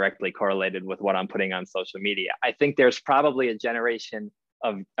been directly correlated with what I'm putting on social media. I think there's probably a generation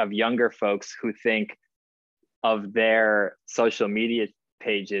of younger folks who think of their social media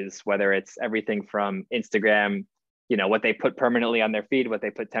pages, whether it's everything from Instagram, what they put permanently on their feed, what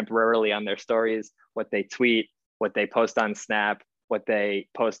they put temporarily on their stories, what they tweet, what they post on Snap, what they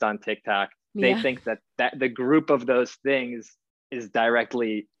post on TikTok. They think that the group of those things is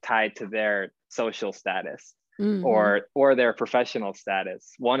directly tied to their social status or their professional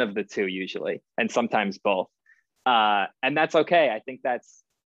status, one of the two usually, and sometimes both. And that's okay. I think that's,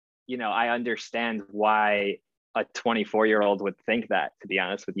 I understand why a 24-year-old would think that, to be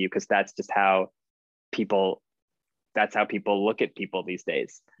honest with you, because that's just how people that's how people look at people these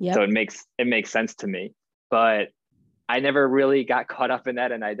days. Yep. So it makes sense to me. But I never really got caught up in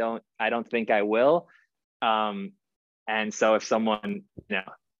that, and I don't think I will. And so if someone,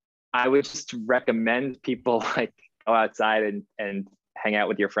 I would just recommend people like go outside and hang out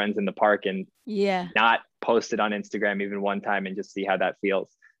with your friends in the park and not post it on Instagram even one time and just see how that feels.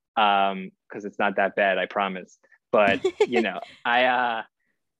 Because it's not that bad, I promise. But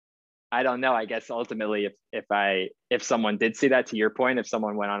I don't know. I guess ultimately, if someone did see that, to your point, if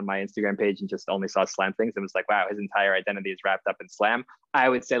someone went on my Instagram page and just only saw slam things and was like, wow, his entire identity is wrapped up in slam, I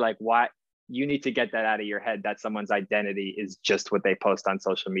would say like, why? You need to get that out of your head that someone's identity is just what they post on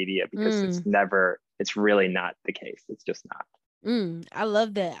social media, because it's really not the case. It's just not. I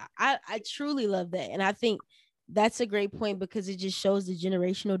love that. I truly love that. And I think that's a great point because it just shows the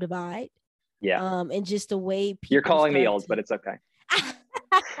generational divide. Yeah. And just the way people You're calling me old, but it's okay.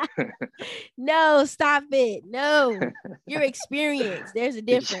 No, stop it. No, your experience. There's a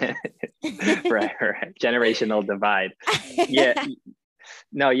difference. Right. Generational divide. Yeah.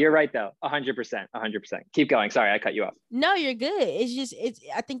 No, you're right though. 100%. Keep going. Sorry, I cut you off. No, you're good.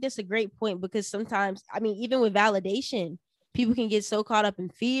 I think that's a great point because sometimes, even with validation, people can get so caught up in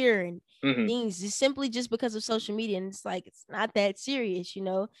fear and things just simply just because of social media. And it's like, it's not that serious,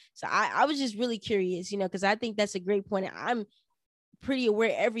 So I was just really curious, because I think that's a great point. I'm pretty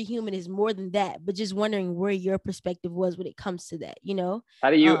aware every human is more than that, but just wondering where your perspective was when it comes to that, How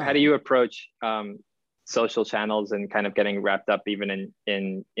do you approach social channels and kind of getting wrapped up even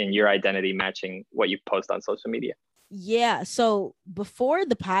in your identity matching what you post on social media? Yeah. So before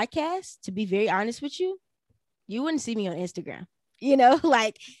the podcast, to be very honest with you, you wouldn't see me on Instagram.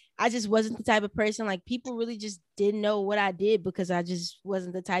 Like I just wasn't the type of person, like people really just didn't know what I did because I just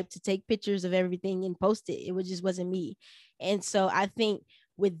wasn't the type to take pictures of everything and post it. It just wasn't me. And so I think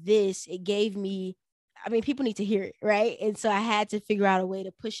with this, it gave me, people need to hear it, right? And so I had to figure out a way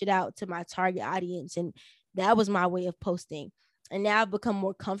to push it out to my target audience. And that was my way of posting. And now I've become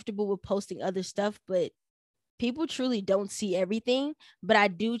more comfortable with posting other stuff, but people truly don't see everything. But I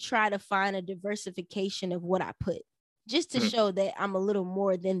do try to find a diversification of what I put just to show that I'm a little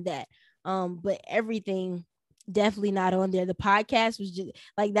more than that. But everything definitely not on there. The podcast was just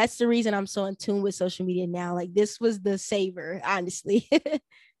like, that's the reason I'm so in tune with social media now. Like this was the saver, honestly.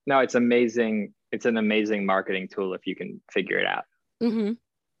 No, it's amazing. It's an amazing marketing tool if you can figure it out. 100%.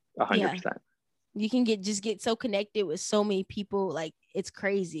 You can get so connected with so many people, like it's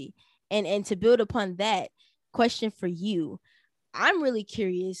crazy. And to build upon that, question for you, I'm really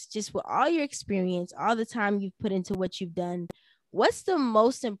curious, just with all your experience, all the time you've put into what you've done, what's the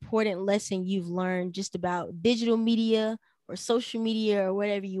most important lesson you've learned just about digital media or social media or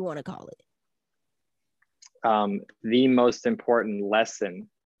whatever you want to call it? The most important lesson.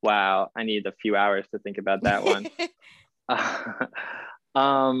 Wow, I need a few hours to think about that one.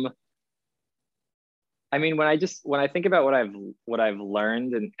 When I think about what I've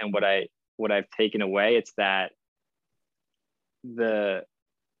learned and what I've taken away, it's that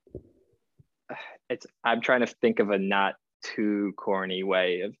I'm trying to think of a not too corny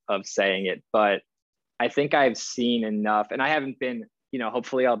way of saying it, but I think I've seen enough, and I haven't been,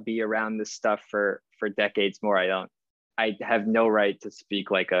 hopefully I'll be around this stuff for decades more. I have no right to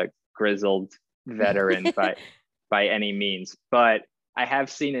speak like a grizzled veteran by any means, but I have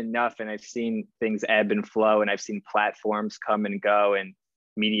seen enough, and I've seen things ebb and flow, and I've seen platforms come and go, and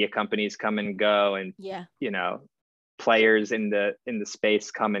media companies come and go, and players in the space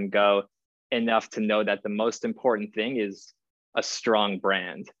come and go, enough to know that the most important thing is a strong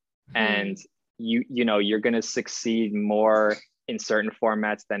brand. And you're going to succeed more in certain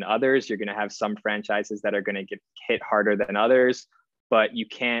formats than others. You're going to have some franchises that are going to get hit harder than others, but you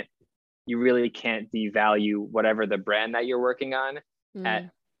really can't devalue whatever the brand that you're working on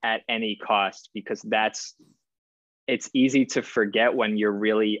at any cost, because it's easy to forget when you're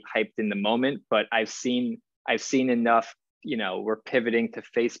really hyped in the moment. But I've seen enough, we're pivoting to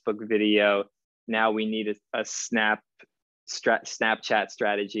Facebook video. Now we need a Snapchat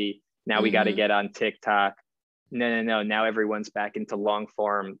strategy. Now we got to get on TikTok. No. Now everyone's back into long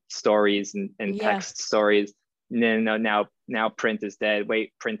form stories and text stories. No. Now print is dead.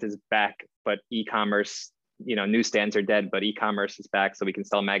 Wait, print is back, but e-commerce, newsstands are dead, but e-commerce is back, so we can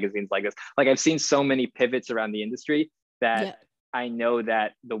sell magazines like this. Like I've seen so many pivots around the industry that I know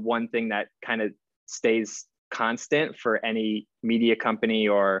that the one thing that kind of stays constant for any media company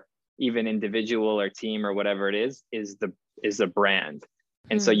or even individual or team or whatever it is the brand.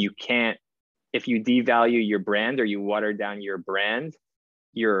 And so you can't, if you devalue your brand or you water down your brand,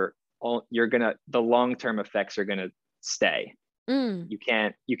 the long-term effects are gonna stay. You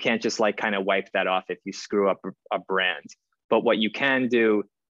can't just like kind of wipe that off if you screw up a brand. But what you can do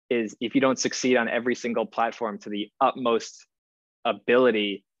is, if you don't succeed on every single platform to the utmost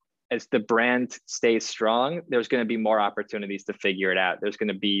ability, as the brand stays strong, there's going to be more opportunities to figure it out. There's going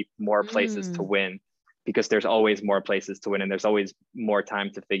to be more places to win, because there's always more places to win and there's always more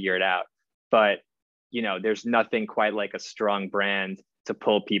time to figure it out. But, you know, there's nothing quite like a strong brand to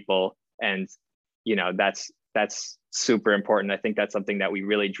pull people. And, you know, that's super important. I think that's something that we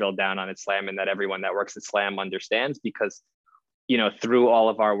really drill down on at Slam, and that everyone that works at Slam understands, because, you know, through all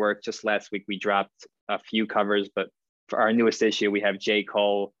of our work, just last week we dropped a few covers, but for our newest issue, we have J.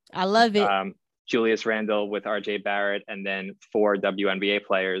 Cole. I love it. Julius Randle with RJ Barrett, and then 4 WNBA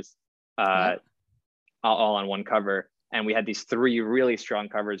players all on one cover. And we had these 3 really strong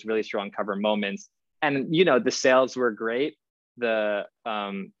covers, really strong cover moments. And, you know, the sales were great. You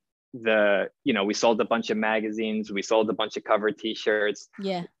know, we sold a bunch of magazines, we sold a bunch of cover t-shirts.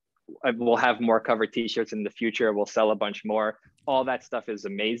 Yeah. We'll have more cover t-shirts in the future. We'll sell a bunch more. All that stuff is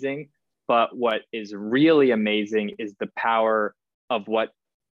amazing. But what is really amazing is the power of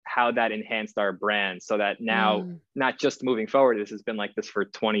how that enhanced our brand, so that now, not just moving forward, this has been like this for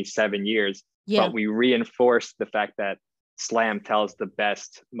 27 years, but we reinforced the fact that Slam tells the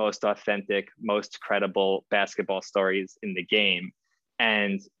best, most authentic, most credible basketball stories in the game.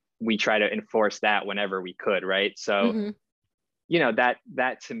 And we try to enforce that whenever we could, right? So, you know,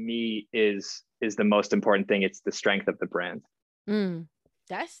 that to me is the most important thing. It's the strength of the brand.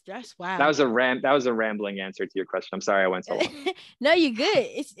 That's wow. That was a rambling answer to your question. I'm sorry I went so long. No, you're good.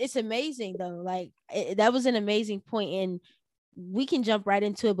 It's amazing though. Like that was an amazing point, and we can jump right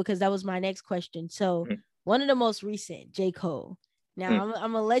into it because that was my next question. So one of the most recent, J. Cole. Now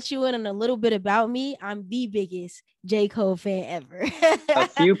I'm gonna let you in on a little bit about me. I'm the biggest J. Cole fan ever. A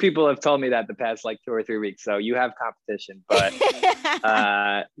few people have told me that the past like 2 or 3 weeks, so you have competition, but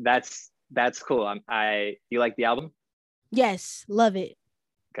that's cool. Do you like the album? Yes, love it.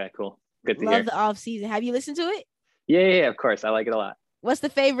 Okay, cool. Good to hear. Love the off season. Have you listened to it? Yeah, of course. I like it a lot. What's the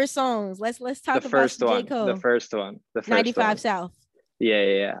favorite songs? Let's talk about J. Cole. The first one. 95 South.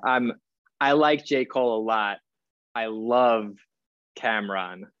 Yeah. I like J. Cole a lot. I love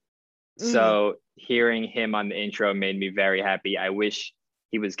Cameron. So hearing him on the intro made me very happy. I wish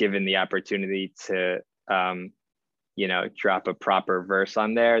he was given the opportunity to you know, drop a proper verse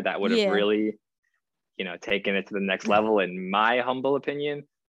on there. That would have really, you know, taken it to the next level, in my humble opinion.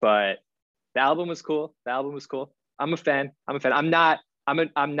 But the album was cool. I'm a fan. I'm not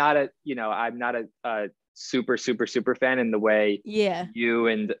a super fan in the way you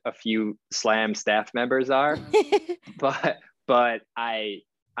and a few Slam staff members are. but I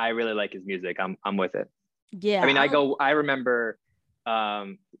really like his music. I'm with it. Yeah. I mean, I remember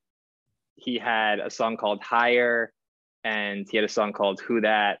he had a song called Higher, and he had a song called Who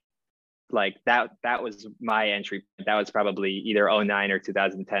That. Like that was my entry. That was probably either 2009 or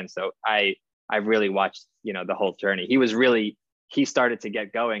 2010. So I really watched, you know, the whole journey. He started to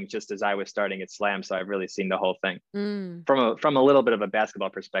get going just as I was starting at Slam. So I've really seen the whole thing from a little bit of a basketball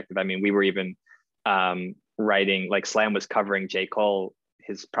perspective. I mean, we were even writing, like Slam was covering J. Cole,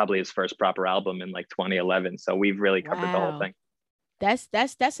 probably his first proper album in like 2011. So we've really covered the whole thing.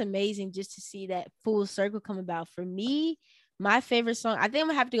 That's amazing just to see that full circle come about. For me, my favorite song, I think I'm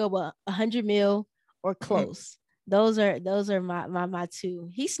gonna have to go with 100 Mil or Close. Those are my 2.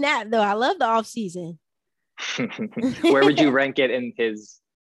 He snapped though. I love the off season. Where would you rank it in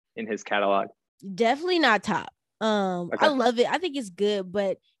his catalog? Definitely not top. Okay. I love it. I think it's good,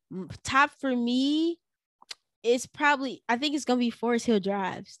 but top for me is probably, I think it's gonna be Forest Hill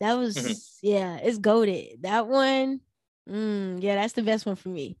Drives. That was it's goated. That one, that's the best one for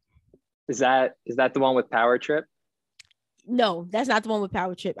me. Is that the one with Power Trip? No, that's not the one with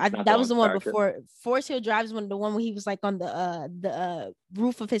Power Trip. That was the one before. Forest Hill Drive is the one where he was like on the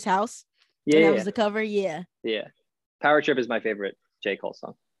roof of his house. Yeah, that was the cover. Yeah. Power Trip is my favorite J. Cole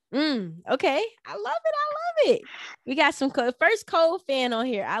song. Okay, I love it. We got some first Cole fan on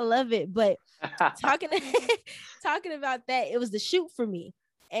here. I love it. But talking about that, it was the shoot for me,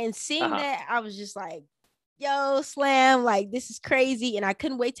 and seeing that, I was just like, yo, Slam, like this is crazy. And I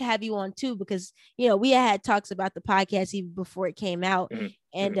couldn't wait to have you on too, because, you know, we had talks about the podcast even before it came out,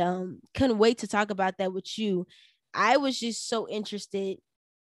 and couldn't wait to talk about that with you. I was just so interested.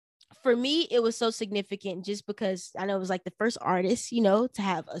 For me, it was so significant just because I know it was like the first artist, you know, to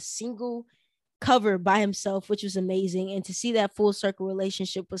have a single cover by himself, which was amazing. And to see that full circle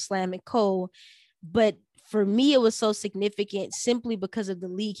relationship with Slam and Cole. But for me, it was so significant simply because of the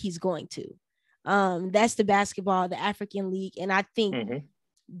league he's going to. That's the basketball, the African League. And I think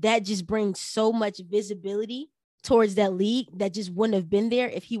that just brings so much visibility towards that league that just wouldn't have been there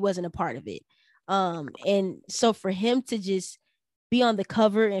if he wasn't a part of it. And so for him to just be on the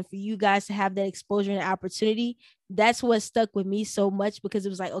cover and for you guys to have that exposure and opportunity, that's what stuck with me so much, because it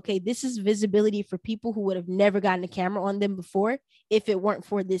was like, okay, this is visibility for people who would have never gotten a camera on them before if it weren't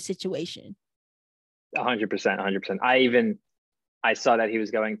for this situation. 100%, 100%. I saw that he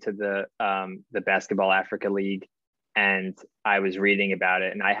was going to the Basketball Africa League, and I was reading about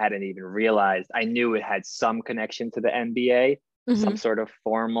it, and I hadn't even realized. I knew it had some connection to the NBA, some sort of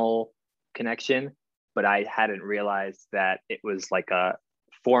formal connection, but I hadn't realized that it was like a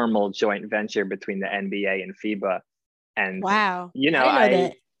formal joint venture between the NBA and FIBA. And Wow, you know, I didn't know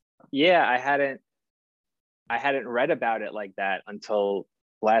that. yeah, I hadn't read about it like that until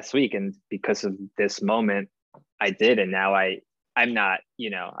last week, and because of this moment, I did, and now I'm not,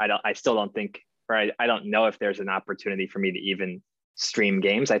 I still don't think, or I don't know if there's an opportunity for me to even stream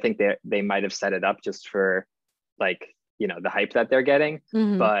games. I think they might have set it up just for like, the hype that they're getting,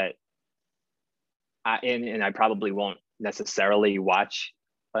 but and I probably won't necessarily watch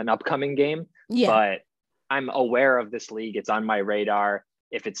an upcoming game, but I'm aware of this league. It's on my radar.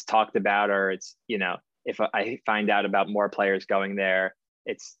 If it's talked about, or it's, if I find out about more players going there,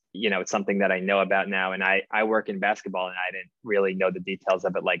 it's, it's something that I know about now. And I work in basketball, and I didn't really know the details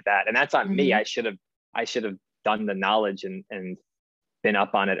of it like that. And that's on me. I should have done the knowledge and been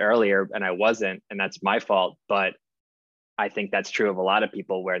up on it earlier, and I wasn't, and that's my fault. But I think that's true of a lot of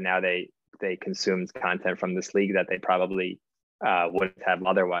people, where now they consumed content from this league that they probably wouldn't have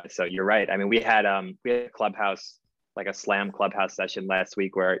otherwise. So you're right. I mean, we had a clubhouse, like a slam clubhouse session last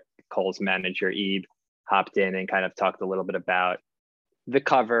week, where Cole's manager Ebe hopped in and kind of talked a little bit about the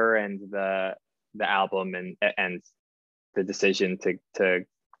cover and the album and the decision to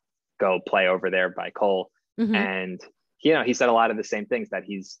go play over there by Cole. And he said a lot of the same things, that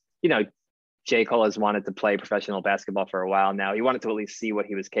he's, J. Cole has wanted to play professional basketball for a while now. He wanted to at least see what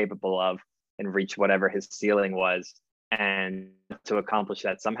he was capable of and reach whatever his ceiling was, and to accomplish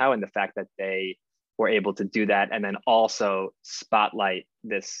that somehow. And the fact that they were able to do that and then also spotlight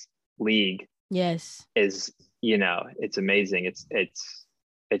this league is, it's amazing.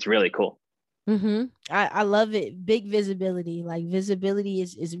 It's really cool. I love it. Big visibility. Like, visibility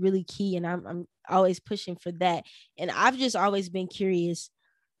is really key, and I'm always pushing for that. And I've just always been curious,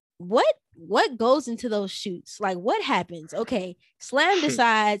 what goes into those shoots? Like, what happens? Okay, Slam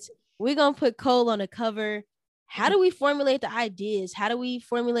decides we're gonna put Cole on a cover. How do we formulate the ideas? How do we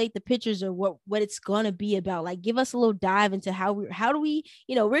formulate the pictures, or what it's gonna be about? Like, give us a little dive into how do we,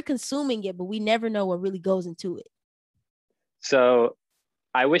 we're consuming it, but we never know what really goes into it. So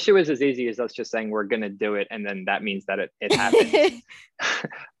I wish it was as easy as us just saying we're going to do it, and then that means that it happens.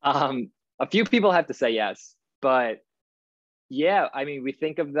 A few people have to say yes, but yeah, I mean, we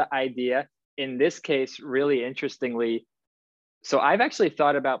think of the idea. In this case, really interestingly, so I've actually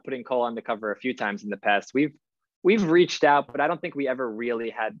thought about putting Cole on the cover a few times in the past. We've reached out, but I don't think we ever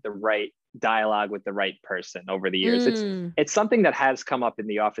really had the right dialogue with the right person over the years. It's something that has come up in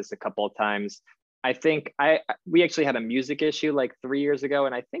the office a couple of times. I think we actually had a music issue like 3 years ago,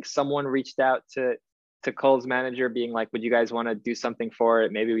 and I think someone reached out to Cole's manager being like, would you guys want to do something for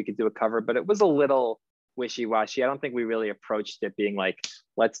it? Maybe we could do a cover, but it was a little wishy-washy. I don't think we really approached it being like,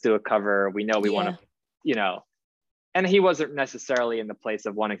 let's do a cover. We know we want to, and he wasn't necessarily in the place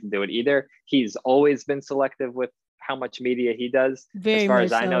of wanting to do it either. He's always been selective with how much media he does. As far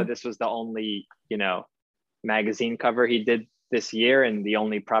as I know, this was the only, magazine cover he did this year, and the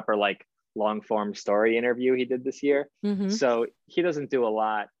only proper like long form story interview he did this year. So he doesn't do a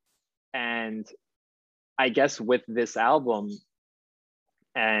lot. And I guess with this album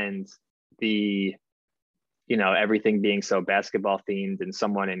and the, everything being so basketball themed, and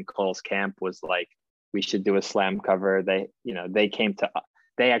someone in Cole's camp was like, we should do a Slam cover. They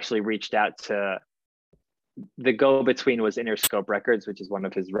actually reached out to, the go-between was Interscope Records, which is one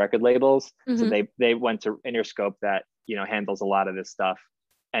of his record labels. So they went to Interscope, that, handles a lot of this stuff,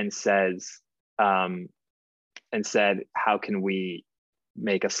 and said, how can we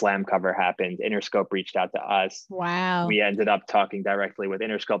make a Slam cover happen? Interscope reached out to us. Wow. We ended up talking directly with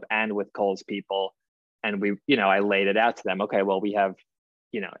Interscope and with Cole's people. And we, I laid it out to them. Okay, well, we have,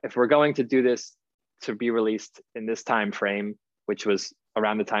 if we're going to do this to be released in this time frame, which was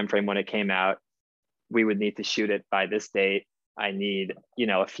around the time frame when it came out, we would need to shoot it by this date. I need,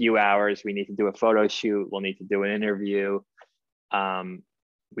 a few hours. We need to do a photo shoot. We'll need to do an interview.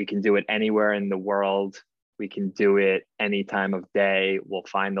 We can do it anywhere in the world. We can do it any time of day. We'll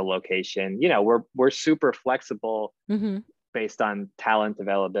find the location. We're super flexible based on talent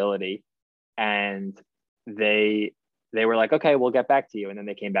availability. And they were like, okay, we'll get back to you. And then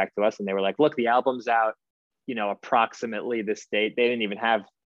they came back to us and they were like, look, the album's out, approximately this date. They didn't even have,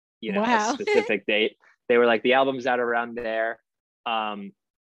 a Wow. specific date. They were like, the album's out around there. Um,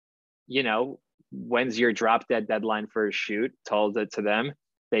 when's your drop dead deadline for a shoot? Told it to them.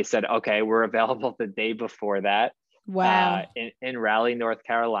 They said, okay, we're available the day before that, Wow. in Raleigh, North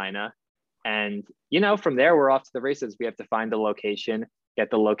Carolina. And, from there, we're off to the races. We have to find the location, get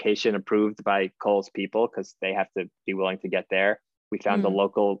the location approved by Cole's people, because they have to be willing to get there. We found a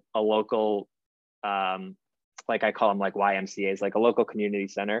local, like I call them like YMCAs, like a local community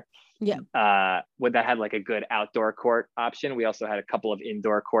center. Yeah. That had like a good outdoor court option. We also had a couple of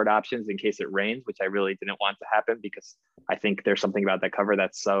indoor court options in case it rained, which I really didn't want to happen, because I think there's something about that cover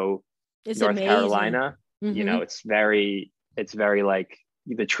that's so It's North amazing. Carolina. It's very like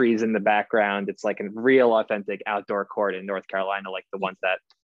the trees in the background. It's like a real authentic outdoor court in North Carolina, like the ones that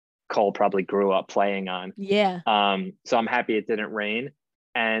Cole probably grew up playing on. Yeah. So I'm happy it didn't rain.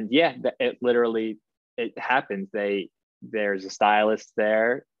 And it happened. There's a stylist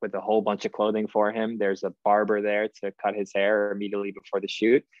there with a whole bunch of clothing for him. There's a barber there to cut his hair immediately before the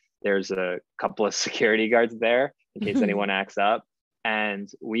shoot. There's a couple of security guards there in case anyone acts up. And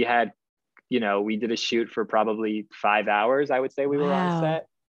we had, we did a shoot for probably 5 hours. I would say we were on set.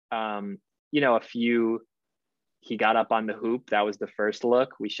 He got up on the hoop. That was the first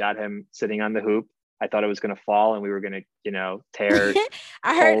look. We shot him sitting on the hoop. I thought it was going to fall and we were going to, tear.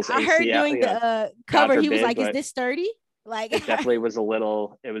 I heard during the cover, he was like, is this sturdy? Like, it definitely was a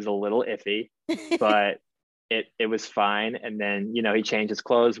little iffy, but it was fine. And then, he changed his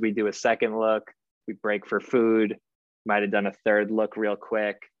clothes. We do a second look, we break for food, might've done a third look real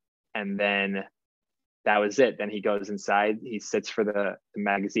quick. And then that was it. Then he goes inside, he sits for the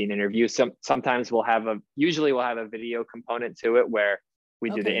magazine interview. Sometimes usually we'll have a video component to it where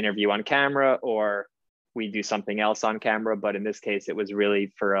we do the interview on camera or we do something else on camera. But in this case, it was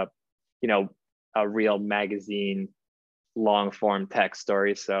really for a real magazine long form text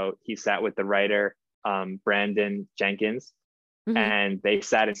story. So he sat with the writer, Brandon Jenkins, and they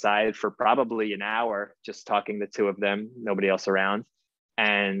sat inside for probably an hour, just talking, the two of them, nobody else around.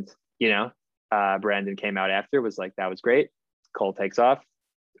 And, Brandon came out after, was like, that was great. Cole takes off.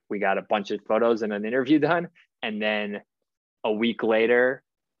 We got a bunch of photos and an interview done. And then a week later,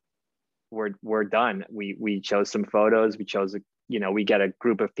 we're done. We chose some photos. We chose, we get a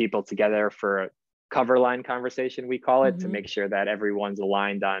group of people together for a cover line conversation, we call it, to make sure that everyone's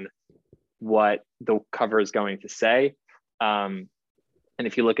aligned on what the cover is going to say. And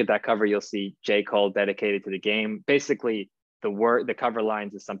if you look at that cover, you'll see J. Cole dedicated to the game. Basically, the cover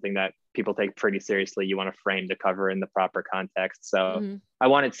lines is something that people take pretty seriously. You want to frame the cover in the proper context. So I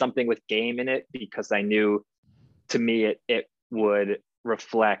wanted something with game in it because I knew, to me, it would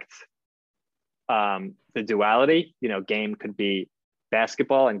reflect the duality. Game could be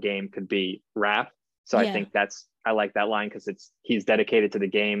basketball and game could be rap. So I think I like that line because he's dedicated to the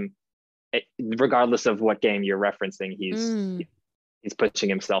game. Regardless of what game you're referencing, he's pushing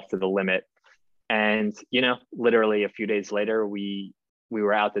himself to the limit. And, literally a few days later, we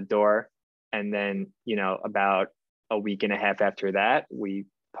were out the door. And then, about a week and a half after that, we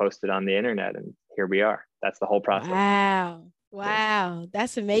posted on the internet and here we are. That's the whole process. Wow. Yeah.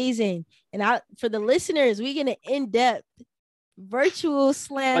 That's amazing. And for the listeners, we get an in-depth virtual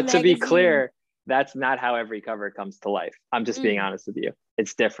slam. But to be clear, that's not how every cover comes to life. I'm just being honest with you.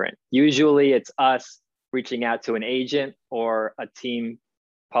 It's different. Usually it's us reaching out to an agent or a team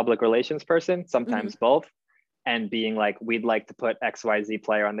public relations person, sometimes both, and being like, we'd like to put XYZ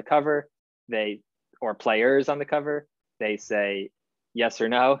player on the cover, or players on the cover. They say yes or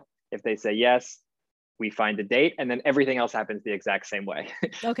no. If they say yes, we find a date, and then everything else happens the exact same way.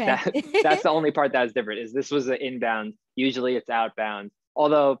 Okay. That's the only part that's different. Is this was an inbound, usually it's outbound.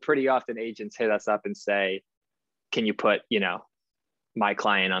 Although pretty often agents hit us up and say, can you put, my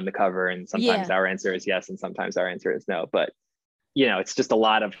client on the cover? And sometimes our answer is yes, and sometimes our answer is no. But it's just a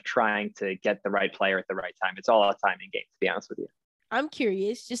lot of trying to get the right player at the right time. It's all a timing game, to be honest with you. I'm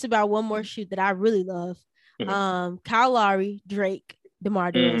curious just about one more shoot that I really love. Kyle Lowry, Drake,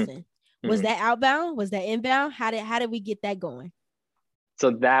 DeMar DeRozan. Was that outbound? Was that inbound? How did we get that going?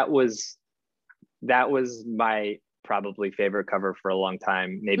 So that was my probably favorite cover for a long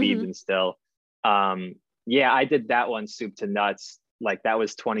time, maybe even still. I did that one soup to nuts. Like that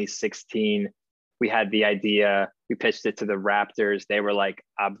was 2016. We had the idea, we pitched it to the Raptors. They were like,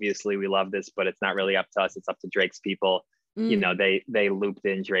 obviously we love this, but it's not really up to us. It's up to Drake's people. They looped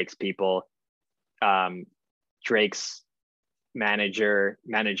in Drake's people. Drake's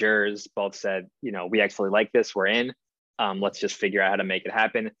managers both said, we actually like this, we're in. Let's just figure out how to make it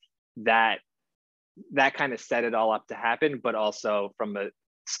happen. That kind of set it all up to happen, but also from a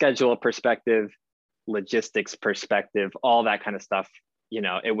schedule perspective, logistics perspective, all that kind of stuff,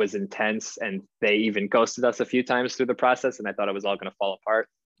 it was intense, and they even ghosted us a few times through the process, and I thought it was all going to fall apart.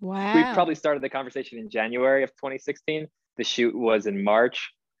 We probably Wow. started the conversation in January of 2016. The shoot was in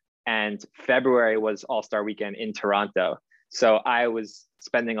March, and February was All-Star Weekend in Toronto. So I was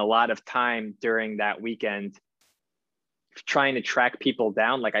spending a lot of time during that weekend trying to track people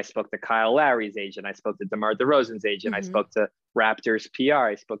down. Like I spoke to Kyle Lowry's agent, I spoke to DeMar DeRozan's agent, I spoke to Raptors PR,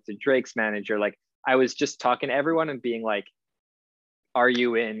 I spoke to Drake's manager. Like I was just talking to everyone and being like, are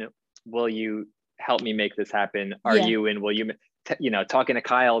you in? Will you help me make this happen? Are Yeah. you in? Will you, talking to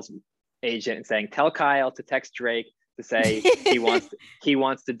Kyle's agent and saying, tell Kyle to text Drake to say he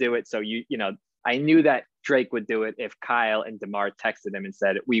wants to do it. So I knew that Drake would do it if Kyle and DeMar texted him and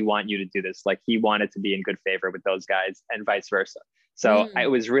said, we want you to do this. Like he wanted to be in good favor with those guys and vice versa. So it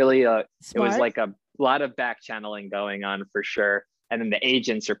was really it was like a lot of back channeling going on for sure. And then the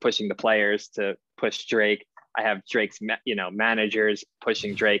agents are pushing the players to push Drake. I have Drake's, managers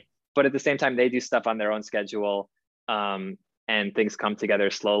pushing Drake, but at the same time, they do stuff on their own schedule, and things come together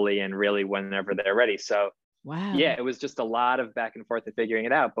slowly and really whenever they're ready. So Wow. yeah, it was just a lot of back and forth and figuring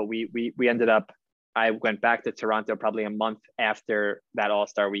it out. But we ended up, I went back to Toronto probably a month after that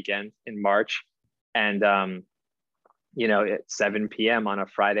All-Star Weekend in March. And, at 7 p.m. on a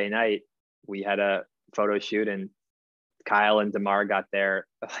Friday night, we had a photo shoot, and Kyle and DeMar got there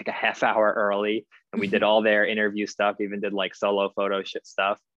like a half hour early, and we did all their interview stuff, even did like solo photo shoot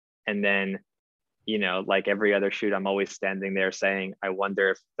stuff. And then, like every other shoot, I'm always standing there saying, I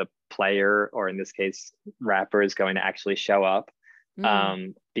wonder if the player, or in this case, rapper, is going to actually show up.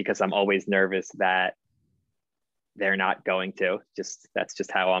 Because I'm always nervous that they're not going to. That's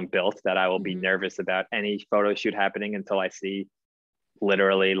just how I'm built, that I will be nervous about any photo shoot happening until I see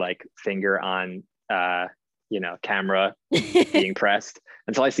literally like finger on camera being pressed.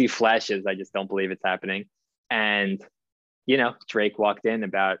 Until I see flashes, I just don't believe it's happening. And Drake walked in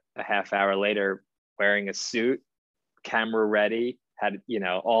about a half hour later wearing a suit, camera ready, had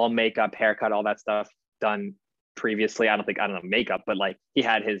all makeup, haircut, all that stuff done previously. I don't know makeup, but like he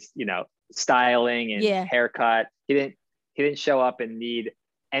had his styling and haircut. He didn't show up and need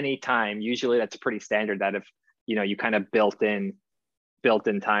any time. Usually that's pretty standard, that if you kind of built in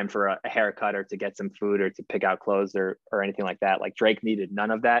time for a haircut or to get some food or to pick out clothes or anything like that. Like Drake needed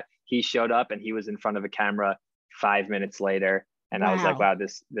none of that. He showed up and he was in front of a camera 5 minutes later, and I was like, wow,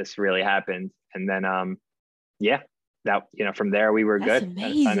 this really happened. And then that from there we were That's good.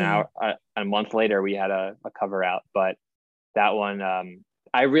 amazing. A month later we had a cover out. But that one,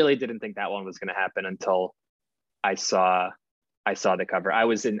 I really didn't think that one was going to happen until I saw the cover.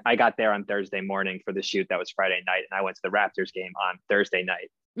 I got there on Thursday morning for the shoot. That was Friday night, and I went to the Raptors game on Thursday night,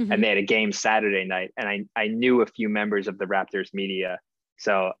 and they had a game Saturday night, and I knew a few members of the Raptors media,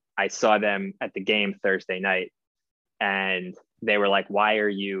 so I saw them at the game Thursday night, and they were like, why are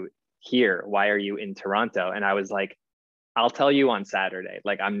you here? Why are you in Toronto? And I was like, I'll tell you on Saturday.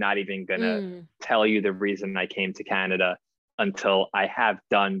 Like, I'm not even gonna tell you the reason I came to Canada until I have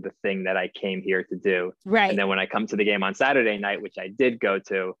done the thing that I came here to do. Right. And then when I come to the game on Saturday night, which I did go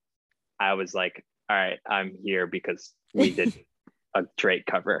to, I was like, all right, I'm here because we did a Drake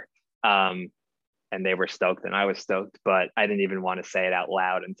cover. And they were stoked and I was stoked, but I didn't even want to say it out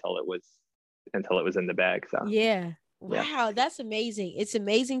loud until it was in the bag. So yeah. Wow, that's amazing. It's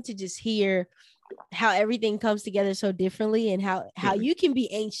amazing to just hear how everything comes together so differently, and how you can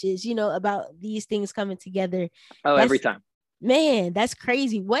be anxious, about these things coming together. Oh, every time. Man, that's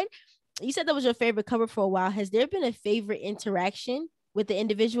crazy. What you said that was your favorite cover for a while. Has there been a favorite interaction with the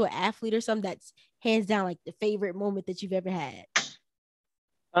individual athlete or something that's hands down like the favorite moment that you've ever had?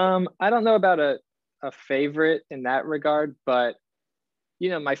 I don't know about a favorite in that regard, but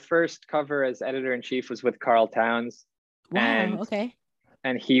my first cover as editor-in-chief was with Carl Towns. Wow. Okay.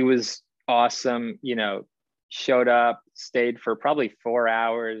 And he was awesome. Showed up, stayed for probably 4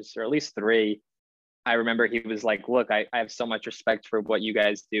 hours or at least 3. I remember he was like, look, I have so much respect for what you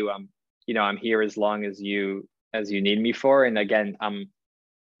guys do. I'm here as long as you need me for. And again, I'm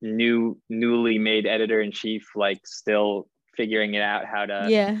newly made editor-in-chief, like still figuring it out how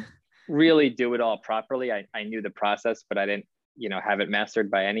to really do it all properly. I knew the process, but I didn't, have it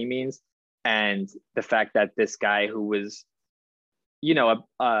mastered by any means. And the fact that this guy who was,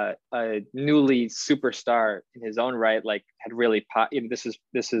 a newly superstar in his own right, like had really this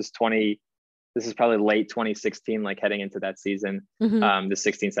is probably late 2016, like heading into that season, the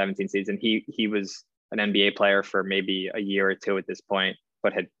 16-17 season. He was an NBA player for maybe a year or two at this point,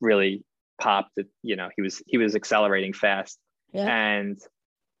 but had really popped. He was accelerating fast, and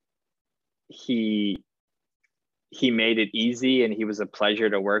he made it easy, and he was a pleasure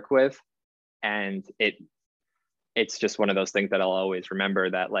to work with. And it's just one of those things that I'll always remember,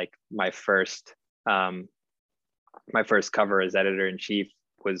 that like my first cover as editor in chief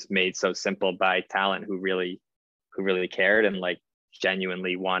was made so simple by talent who really cared and like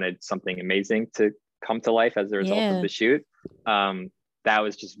genuinely wanted something amazing to come to life as a result of the shoot. That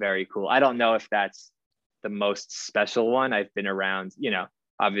was just very cool. I don't know if that's the most special one. I've been around,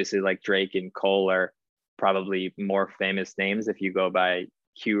 obviously like Drake and Cole are probably more famous names if you go by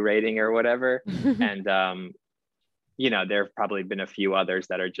Q rating or whatever. And there have probably been a few others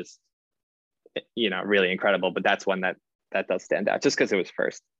that are just really incredible, but that's one that does stand out just because it was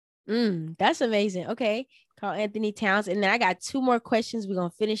first. That's amazing. Okay, Karl Anthony Towns. And then I got 2 more questions. We're gonna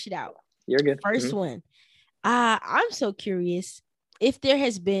finish it out. You're good. First one. I'm so curious if there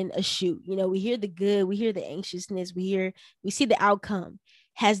has been a shoot. We hear the good, we hear the anxiousness, we see the outcome.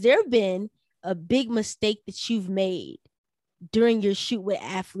 Has there been a big mistake that you've made during your shoot with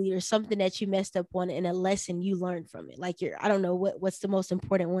athlete, or something that you messed up on and a lesson you learned from it? Like I don't know, what's the most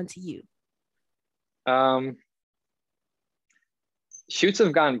important one to you? Shoots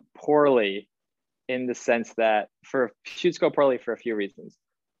have gone poorly in the sense that shoots go poorly for a few reasons.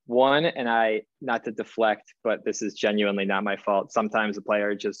 One, and not to deflect, but this is genuinely not my fault. Sometimes a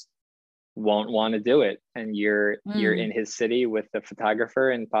player just won't want to do it, and you're in his city with the photographer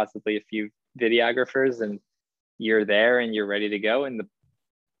and possibly a few videographers, and you're there and you're ready to go, and the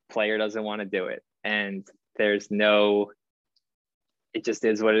player doesn't want to do it. And it just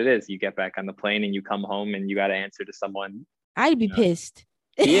is what it is. You get back on the plane and you come home and you got to answer to someone. I'd be pissed.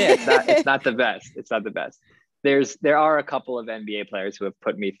 Yeah, it's not the best. It's not the best. There are a couple of NBA players who have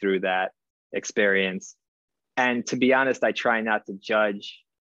put me through that experience. And to be honest, I try not to judge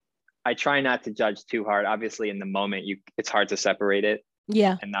too hard. Obviously in the moment, it's hard to separate it.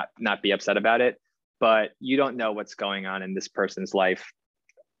 Yeah. And not be upset about it. But you don't know what's going on in this person's life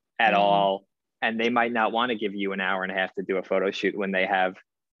at all. And they might not want to give you an hour and a half to do a photo shoot when they have,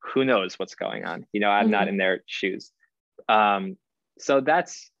 who knows what's going on. I'm not in their shoes. So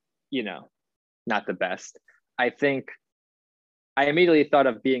that's, not the best. I think I immediately thought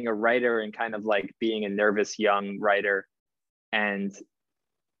of being a writer and kind of like being a nervous young writer and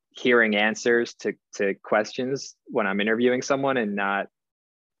hearing answers to questions when I'm interviewing someone, and not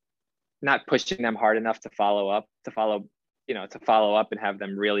pushing them hard enough to follow up and have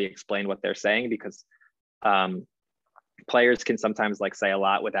them really explain what they're saying, because players can sometimes like say a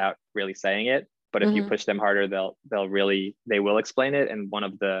lot without really saying it. But if you push them harder, they will explain it. And one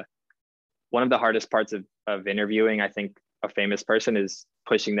of the hardest parts of interviewing, I think, a famous person is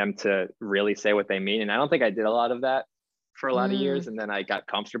pushing them to really say what they mean. And I don't think I did a lot of that for a lot of years. And then I got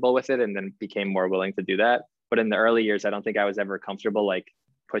comfortable with it and then became more willing to do that. But in the early years, I don't think I was ever comfortable like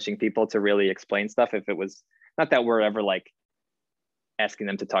pushing people to really explain stuff. If it was not that we're ever like asking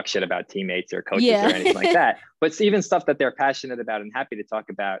them to talk shit about teammates or coaches or anything like that, but it's even stuff that they're passionate about and happy to talk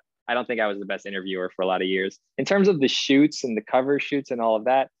about. I don't think I was the best interviewer for a lot of years. In terms of the shoots and the cover shoots and all of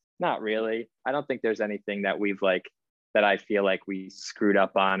that, not really. I don't think there's anything that that I feel like we screwed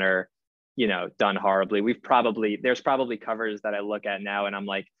up on or, done horribly. There's probably covers that I look at now and I'm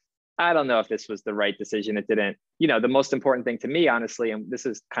like, I don't know if this was the right decision. It didn't, the most important thing to me, honestly, and this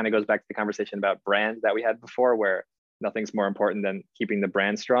is kind of goes back to the conversation about brands that we had before, where nothing's more important than keeping the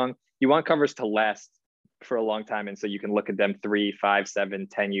brand strong. You want covers to last for a long time. And so you can look at them 3, 5, 7,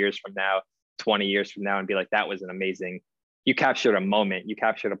 10 years from now, 20 years from now, and be like, that was an amazing, you captured a moment, you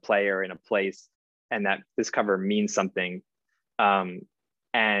captured a player in a place, and that this cover means something.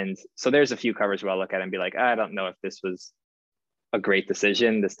 And so there's a few covers where I'll look at it and be like, I don't know if this was a great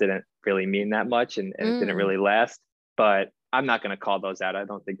decision. This didn't really mean that much and it didn't really last, but I'm not going to call those out. I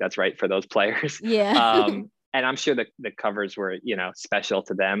don't think that's right for those players. Yeah. And I'm sure the covers were, special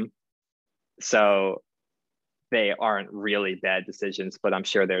to them. So they aren't really bad decisions, but I'm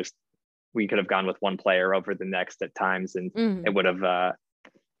sure we could have gone with one player over the next at times, and it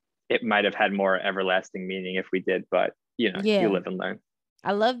might have had more everlasting meaning if we did, but you live and learn.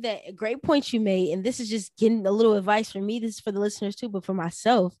 I love that. A great point you made. And this is just getting a little advice from me. This is for the listeners too, but for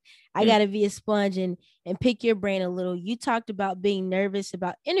myself, I got to be a sponge and pick your brain a little. You talked about being nervous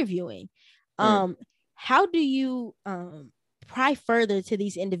about interviewing. How do you pry further to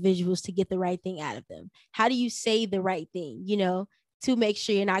these individuals to get the right thing out of them? How do you say the right thing, to make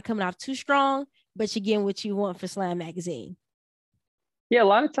sure you're not coming off too strong, but you're getting what you want for Slam Magazine? Yeah, a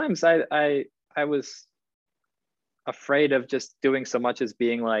lot of times I was afraid of just doing so much as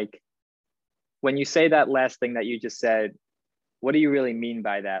being like, when you say that last thing that you just said, what do you really mean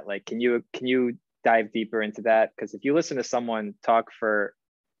by that? Like, can you dive deeper into that? Because if you listen to someone talk for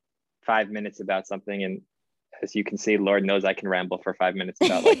 5 minutes about something, and as you can see, Lord knows I can ramble for 5 minutes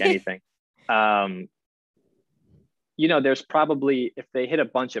about like anything. There's probably, if they hit a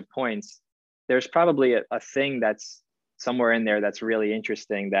bunch of points, there's probably a thing that's somewhere in there that's really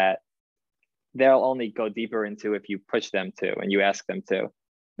interesting that they'll only go deeper into if you push them to and you ask them to.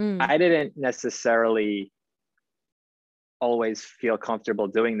 I didn't necessarily always feel comfortable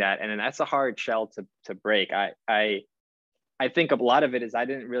doing that, and that's a hard shell to break. I think a lot of it is I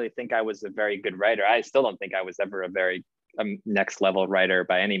didn't really think I was a very good writer. I still don't think I was ever a very next level writer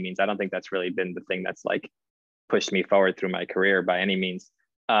by any means. I don't think that's really been the thing that's like pushed me forward through my career by any means.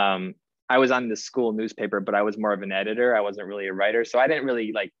 I was on the school newspaper, but I was more of an editor. I wasn't really a writer. So I didn't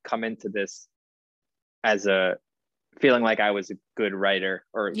really like come into this as a feeling like I was a good writer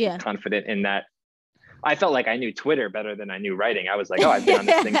or confident in that. I felt like I knew Twitter better than I knew writing. I was like, oh, I've been on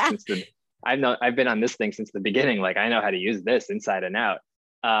this thing I've been on this thing since the beginning. Like I know how to use this inside and out.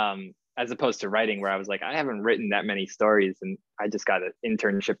 As opposed to writing, where I was like, I haven't written that many stories, and I just got an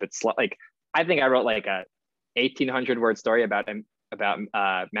internship at like I think I wrote like a 1,800 word story about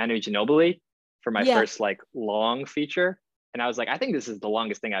Manu Ginobili for my first like long feature, and I was like, I think this is the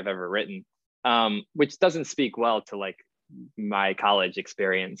longest thing I've ever written, which doesn't speak well to like my college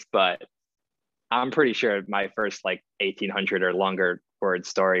experience, but I'm pretty sure my first like 1,800 or longer word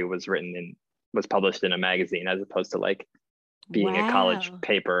story was published in a magazine as opposed to like being a college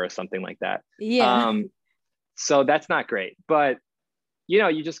paper or something like that. So that's not great, but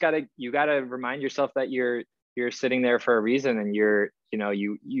you just gotta remind yourself that you're sitting there for a reason, and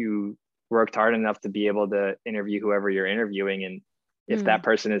you worked hard enough to be able to interview whoever you're interviewing, and if that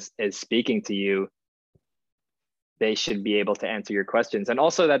person is speaking to you, they should be able to answer your questions, and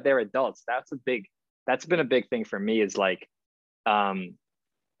also that they're adults. That's been a big thing for me, is like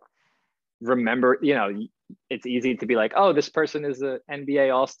remember, it's easy to be like, oh, this person is an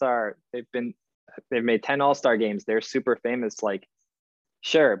NBA all-star, they've made 10 all-star games, they're super famous. Like,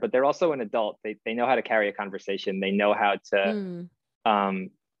 sure, but they're also an adult. They know how to carry a conversation, they know how to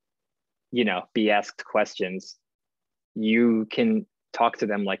be asked questions. You can talk to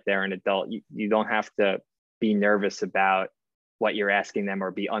them like they're an adult. You don't have to be nervous about what you're asking them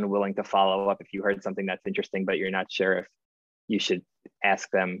or be unwilling to follow up if you heard something that's interesting but you're not sure if you should ask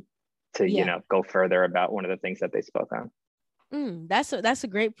them to go further about one of the things that they spoke on. That's a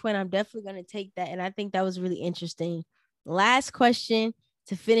great point. I'm definitely going to take that, and I think that was really interesting. Last question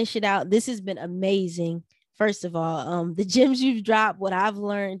to finish it out. This has been amazing. First of all, the gems you've dropped, what I've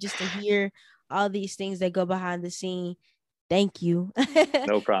learned, just to hear all these things that go behind the scene. Thank you.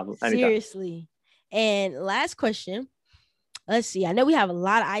 No problem. Seriously. And last question. Let's see. I know we have a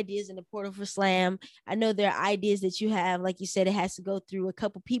lot of ideas in the portal for Slam. I know there are ideas that you have, like you said, it has to go through a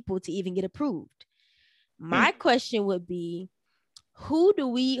couple people to even get approved. My question would be, who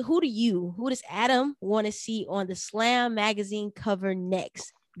does Adam want to see on the Slam magazine cover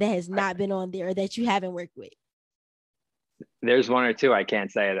next that has not been on there or that you haven't worked with? There's one or two. I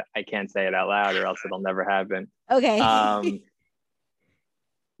can't say it out loud, or else it'll never happen. Okay.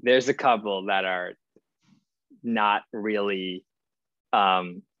 There's a couple that are not really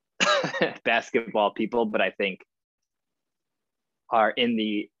basketball people, but I think are in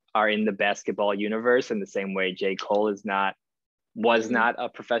the basketball universe in the same way J. Cole was not a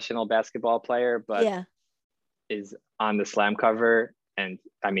professional basketball player, but is on the Slam cover. And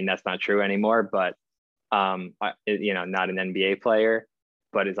I mean, that's not true anymore, but not an NBA player,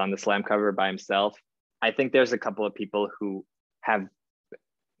 but is on the Slam cover by himself. I think there's a couple of people who have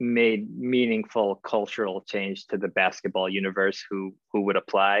made meaningful cultural change to the basketball universe who would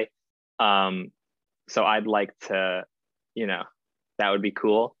apply. So I'd like to, that would be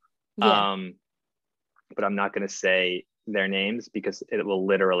cool. But I'm not going to say their names because it will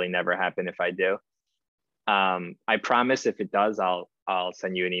literally never happen if I do. I promise if it does, I'll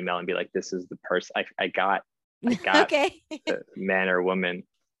send you an email and be like, this is the person I got okay. The man or woman.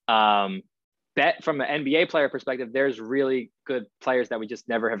 Bet from an NBA player perspective, there's really good players that we just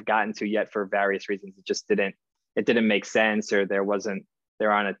never have gotten to yet for various reasons. It didn't make sense, or they're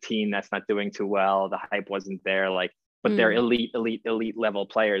on a team that's not doing too well. The hype wasn't there, but they're elite level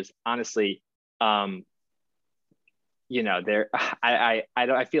players. Honestly, I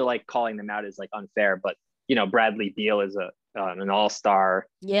feel like calling them out is like unfair, but Bradley Beal is an all-star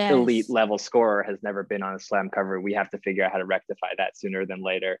elite level scorer, has never been on a Slam cover. We have to figure out how to rectify that sooner than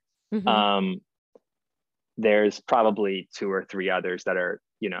later. There's probably 2 or 3 others that are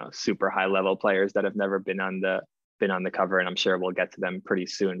super high level players that have never been on the cover, and I'm sure we'll get to them pretty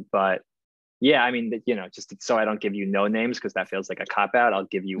soon. But yeah, I mean, just so I don't give you no names, because that feels like a cop out, I'll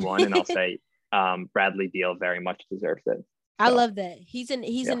give you one, and I'll say Bradley Beal very much deserves it. I love that. He's an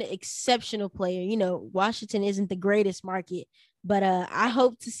exceptional player. Washington isn't the greatest market, But I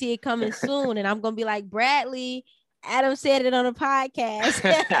hope to see it coming soon. And I'm gonna be like, Bradley, Adam said it on a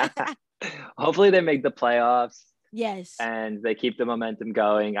podcast. Hopefully they make the playoffs Yes. and they keep the momentum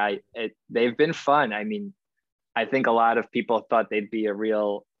going. They've been fun. I mean, I think a lot of people thought they'd be a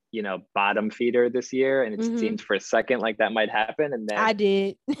real, bottom feeder this year, and it Mm-hmm. seemed for a second like that might happen, and I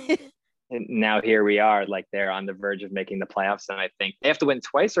then did. now here we are, like they're on the verge of making the playoffs, and I think they have to win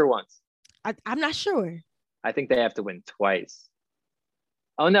twice or once. I'm not sure. I think they have to win twice.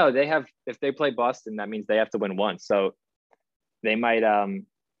 Oh no, they have. If they play Boston, that means they have to win once. So they might.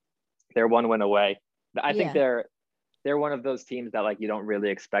 They're one win away. I think Yeah. they're one of those teams that like you don't really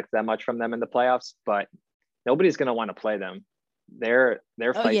expect that much from them in the playoffs, but nobody's going to want to play them. They're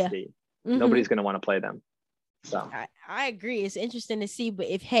Oh yeah. feisty. Mm-hmm. Nobody's going to want to play them. So I agree. It's interesting to see, but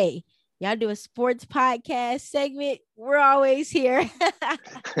if hey, y'all do a sports podcast segment, we're always here.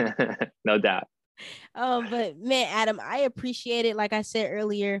 no doubt. But man, Adam, I appreciate it. Like I said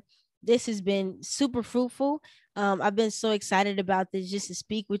earlier, this has been super fruitful. I've been so excited about this just to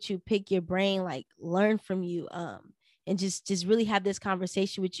speak with you, pick your brain, like learn from you, and just really have this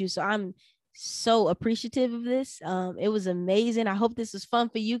conversation with you. So I'm so appreciative of this. It was amazing. I hope this was fun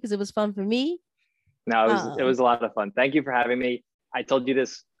for you because it was fun for me. No, it Um, was a lot of fun. Thank you for having me. I told you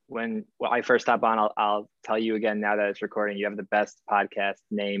this when I first hop on. I'll tell you again now that it's recording. You have the best podcast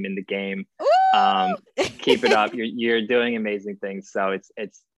name in the game. Um, keep it up. You're doing amazing things. So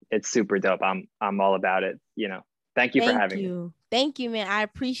it's super dope. I'm all about it. Thank you for Thank having me. you. Thank you, man. I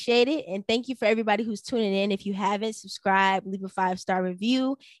appreciate it. And thank you for everybody who's tuning in. If you haven't, subscribe, leave a 5-star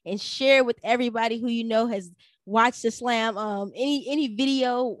review, and share with everybody who you know has watched the slam. Any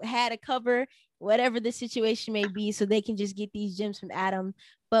video had a cover, whatever the situation may be, so they can just get these gems from Adam.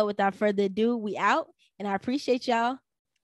 But without further ado, we out. And I appreciate y'all.